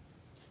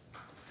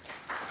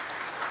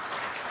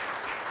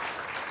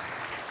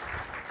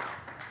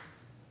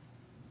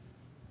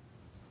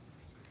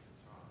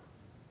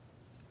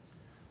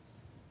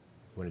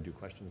 Want to do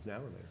questions now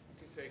or later?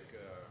 We can take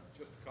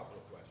just a couple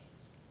of questions.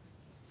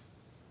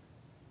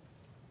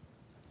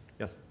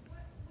 Yes?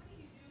 What are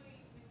you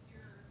doing with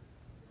your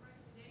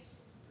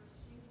recommendations for the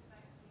shingles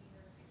vaccine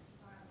that are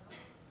 65 and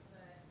older?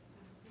 But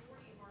the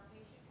majority of our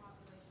patient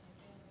population in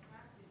family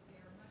practice,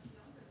 they are much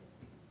younger than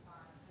 65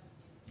 coming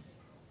in with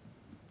shingles.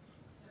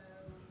 So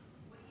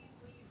what are you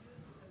doing with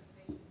those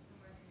patients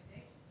for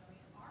recommendations? I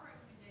mean, our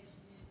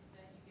recommendation is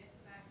that you get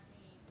the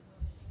vaccine when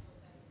the shingles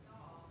have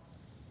resolved,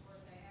 or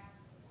if they ask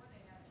before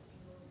they have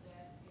shingles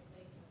that if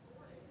they can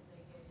afford it,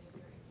 if they get it,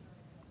 their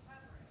insurance will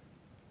cover it.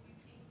 We've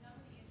seen some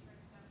of the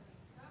insurance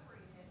companies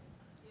covering it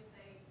if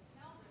they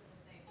tell them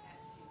that they've had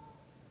shingles.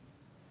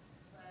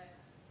 But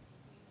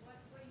what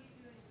are you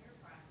doing in your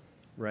practice?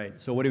 Right.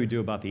 So what do we do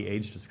about the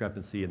age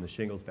discrepancy in the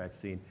shingles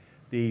vaccine?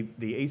 The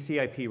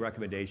ACIP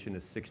recommendation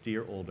is 60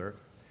 or older.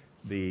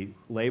 The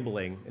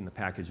labeling in the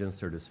package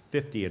insert is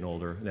 50 and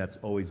older, and that's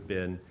always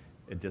been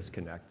a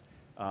disconnect.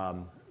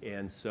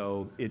 And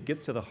so it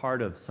gets to the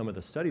heart of some of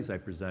the studies I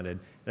presented,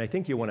 and I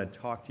think you want to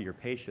talk to your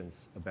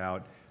patients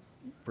about,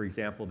 for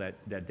example,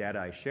 that data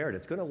I shared.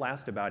 It's going to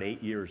last about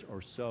 8 years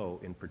or so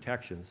in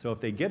protection. So if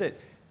they get it,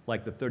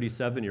 like the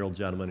 37-year-old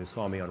gentleman who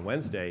saw me on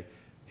Wednesday,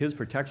 his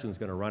protection is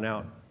going to run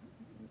out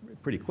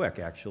pretty quick,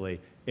 actually,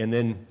 and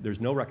then there's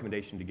no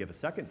recommendation to give a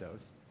second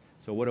dose.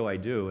 So what do I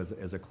do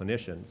as a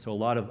clinician? So a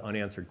lot of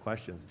unanswered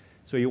questions.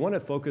 So you want to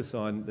focus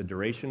on the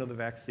duration of the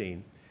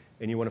vaccine,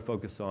 and you want to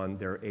focus on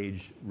their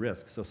age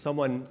risk. So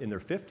someone in their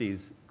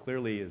 50s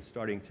clearly is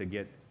starting to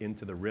get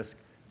into the risk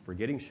for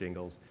getting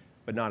shingles,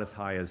 but not as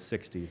high as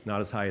 60s,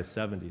 not as high as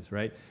 70s,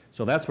 right?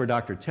 So that's where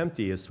Dr.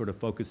 Temte is sort of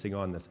focusing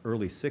on this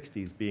early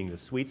 60s being the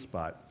sweet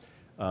spot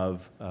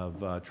of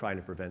trying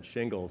to prevent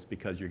shingles,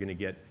 because you're going to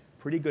get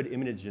pretty good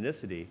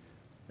immunogenicity.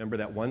 Remember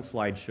that one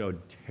slide showed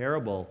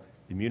terrible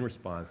immune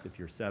response if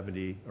you're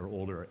 70 or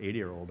older or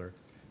 80 or older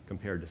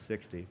compared to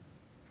 60.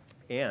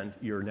 And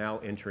you're now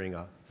entering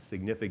a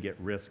significant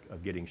risk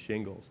of getting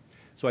shingles.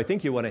 So I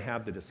think you want to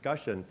have the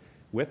discussion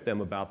with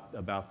them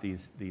about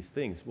these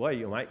things. Well,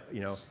 you might,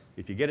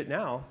 if you get it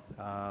now,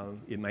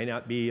 it might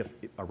not be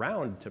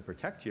around to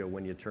protect you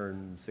when you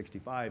turn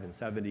 65 and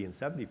 70 and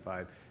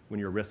 75, when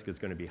your risk is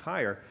going to be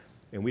higher,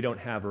 and we don't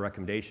have a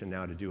recommendation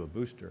now to do a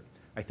booster.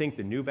 I think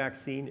the new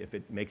vaccine, if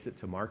it makes it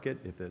to market,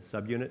 if a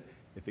subunit,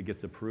 if it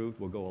gets approved,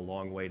 will go a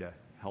long way to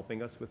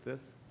helping us with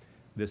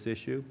this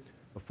issue.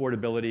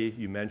 Affordability,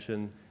 you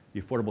mentioned,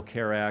 the Affordable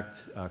Care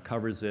Act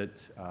covers it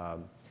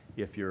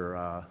if you're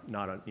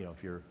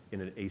if you're in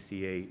an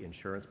ACA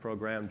insurance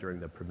program during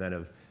the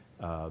preventive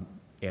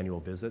annual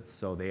visits.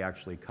 So they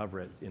actually cover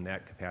it in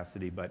that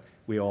capacity, but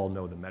we all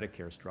know the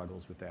Medicare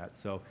struggles with that.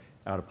 So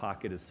out of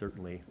pocket is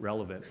certainly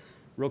relevant.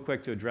 Real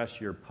quick to address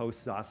your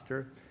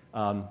post-zoster,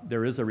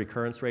 there is a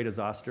recurrence rate of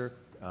zoster,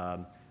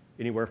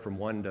 anywhere from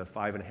 1 to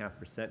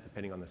 5.5%,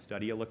 depending on the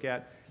study you look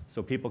at.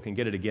 So people can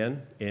get it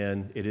again,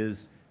 and it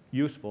is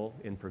useful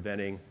in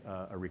preventing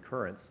a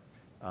recurrence.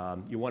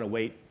 You want to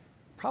wait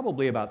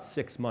probably about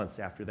 6 months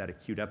after that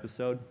acute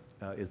episode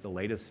is the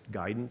latest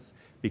guidance,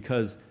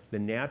 because the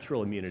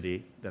natural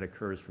immunity that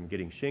occurs from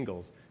getting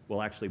shingles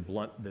will actually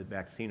blunt the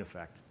vaccine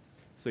effect.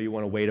 So you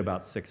want to wait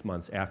about 6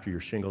 months after your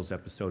shingles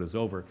episode is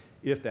over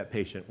if that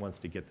patient wants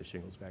to get the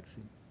shingles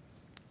vaccine.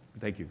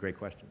 Thank you. Great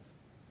questions.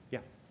 Yeah.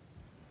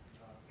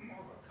 More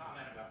of a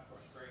comment about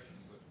frustration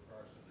with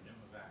regards to the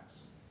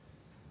Pneumovax,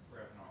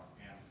 Prevnar,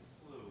 and the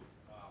flu.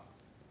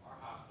 Our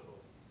hospital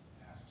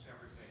asks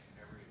every patient,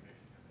 every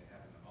admission, if they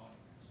have a pneumonia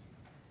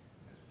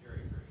vaccine. As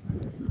Jerry, I'm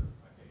sure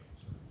my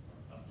patients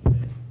are up to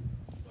date,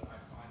 but I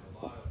find a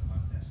lot of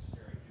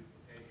unnecessary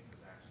duplication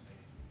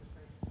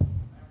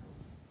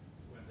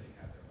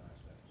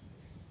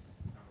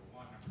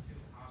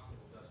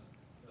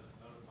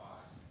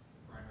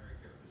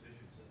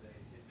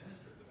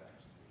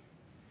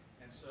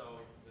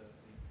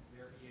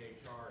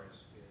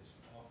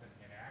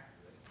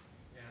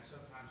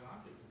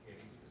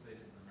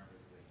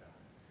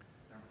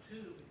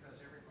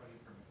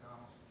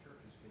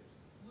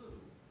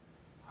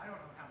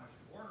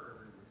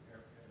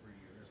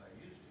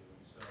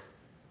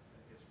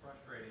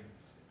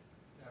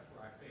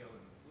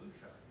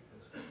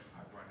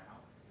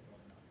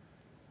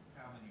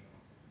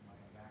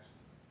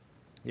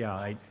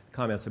Yeah,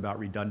 comments about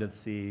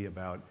redundancy,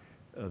 about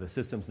the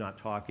systems not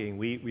talking.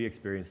 We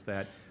experienced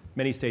that.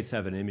 Many states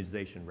have an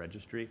immunization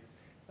registry,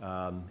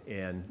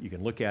 and you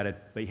can look at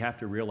it, but you have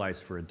to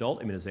realize for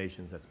adult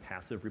immunizations, that's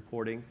passive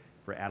reporting.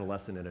 For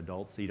adolescent and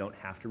adults, so you don't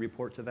have to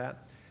report to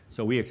that.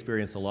 So we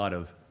experience a lot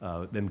of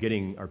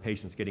our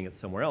patients getting it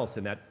somewhere else,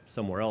 and that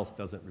somewhere else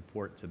doesn't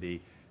report to the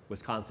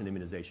Wisconsin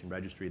Immunization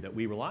Registry that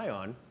we rely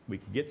on. We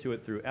can get to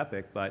it through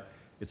Epic, but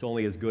it's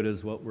only as good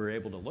as what we're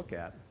able to look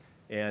at.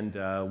 And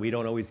we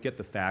don't always get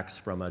the facts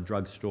from a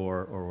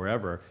drugstore or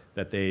wherever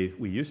that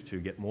we used to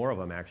get more of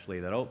them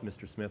actually, that, oh,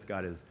 Mr. Smith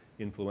got his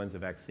influenza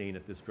vaccine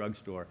at this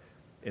drugstore.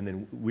 And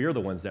then we're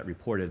the ones that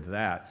reported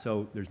that.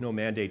 So there's no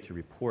mandate to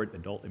report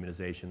adult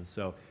immunizations.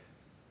 So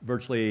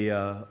virtually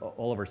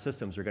all of our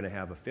systems are going to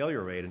have a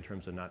failure rate in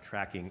terms of not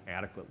tracking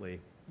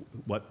adequately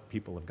what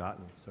people have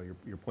gotten. So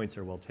your points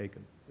are well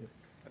taken.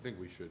 I think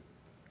we should.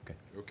 Okay.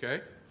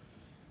 Okay?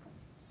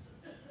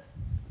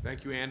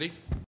 Thank you, Andy.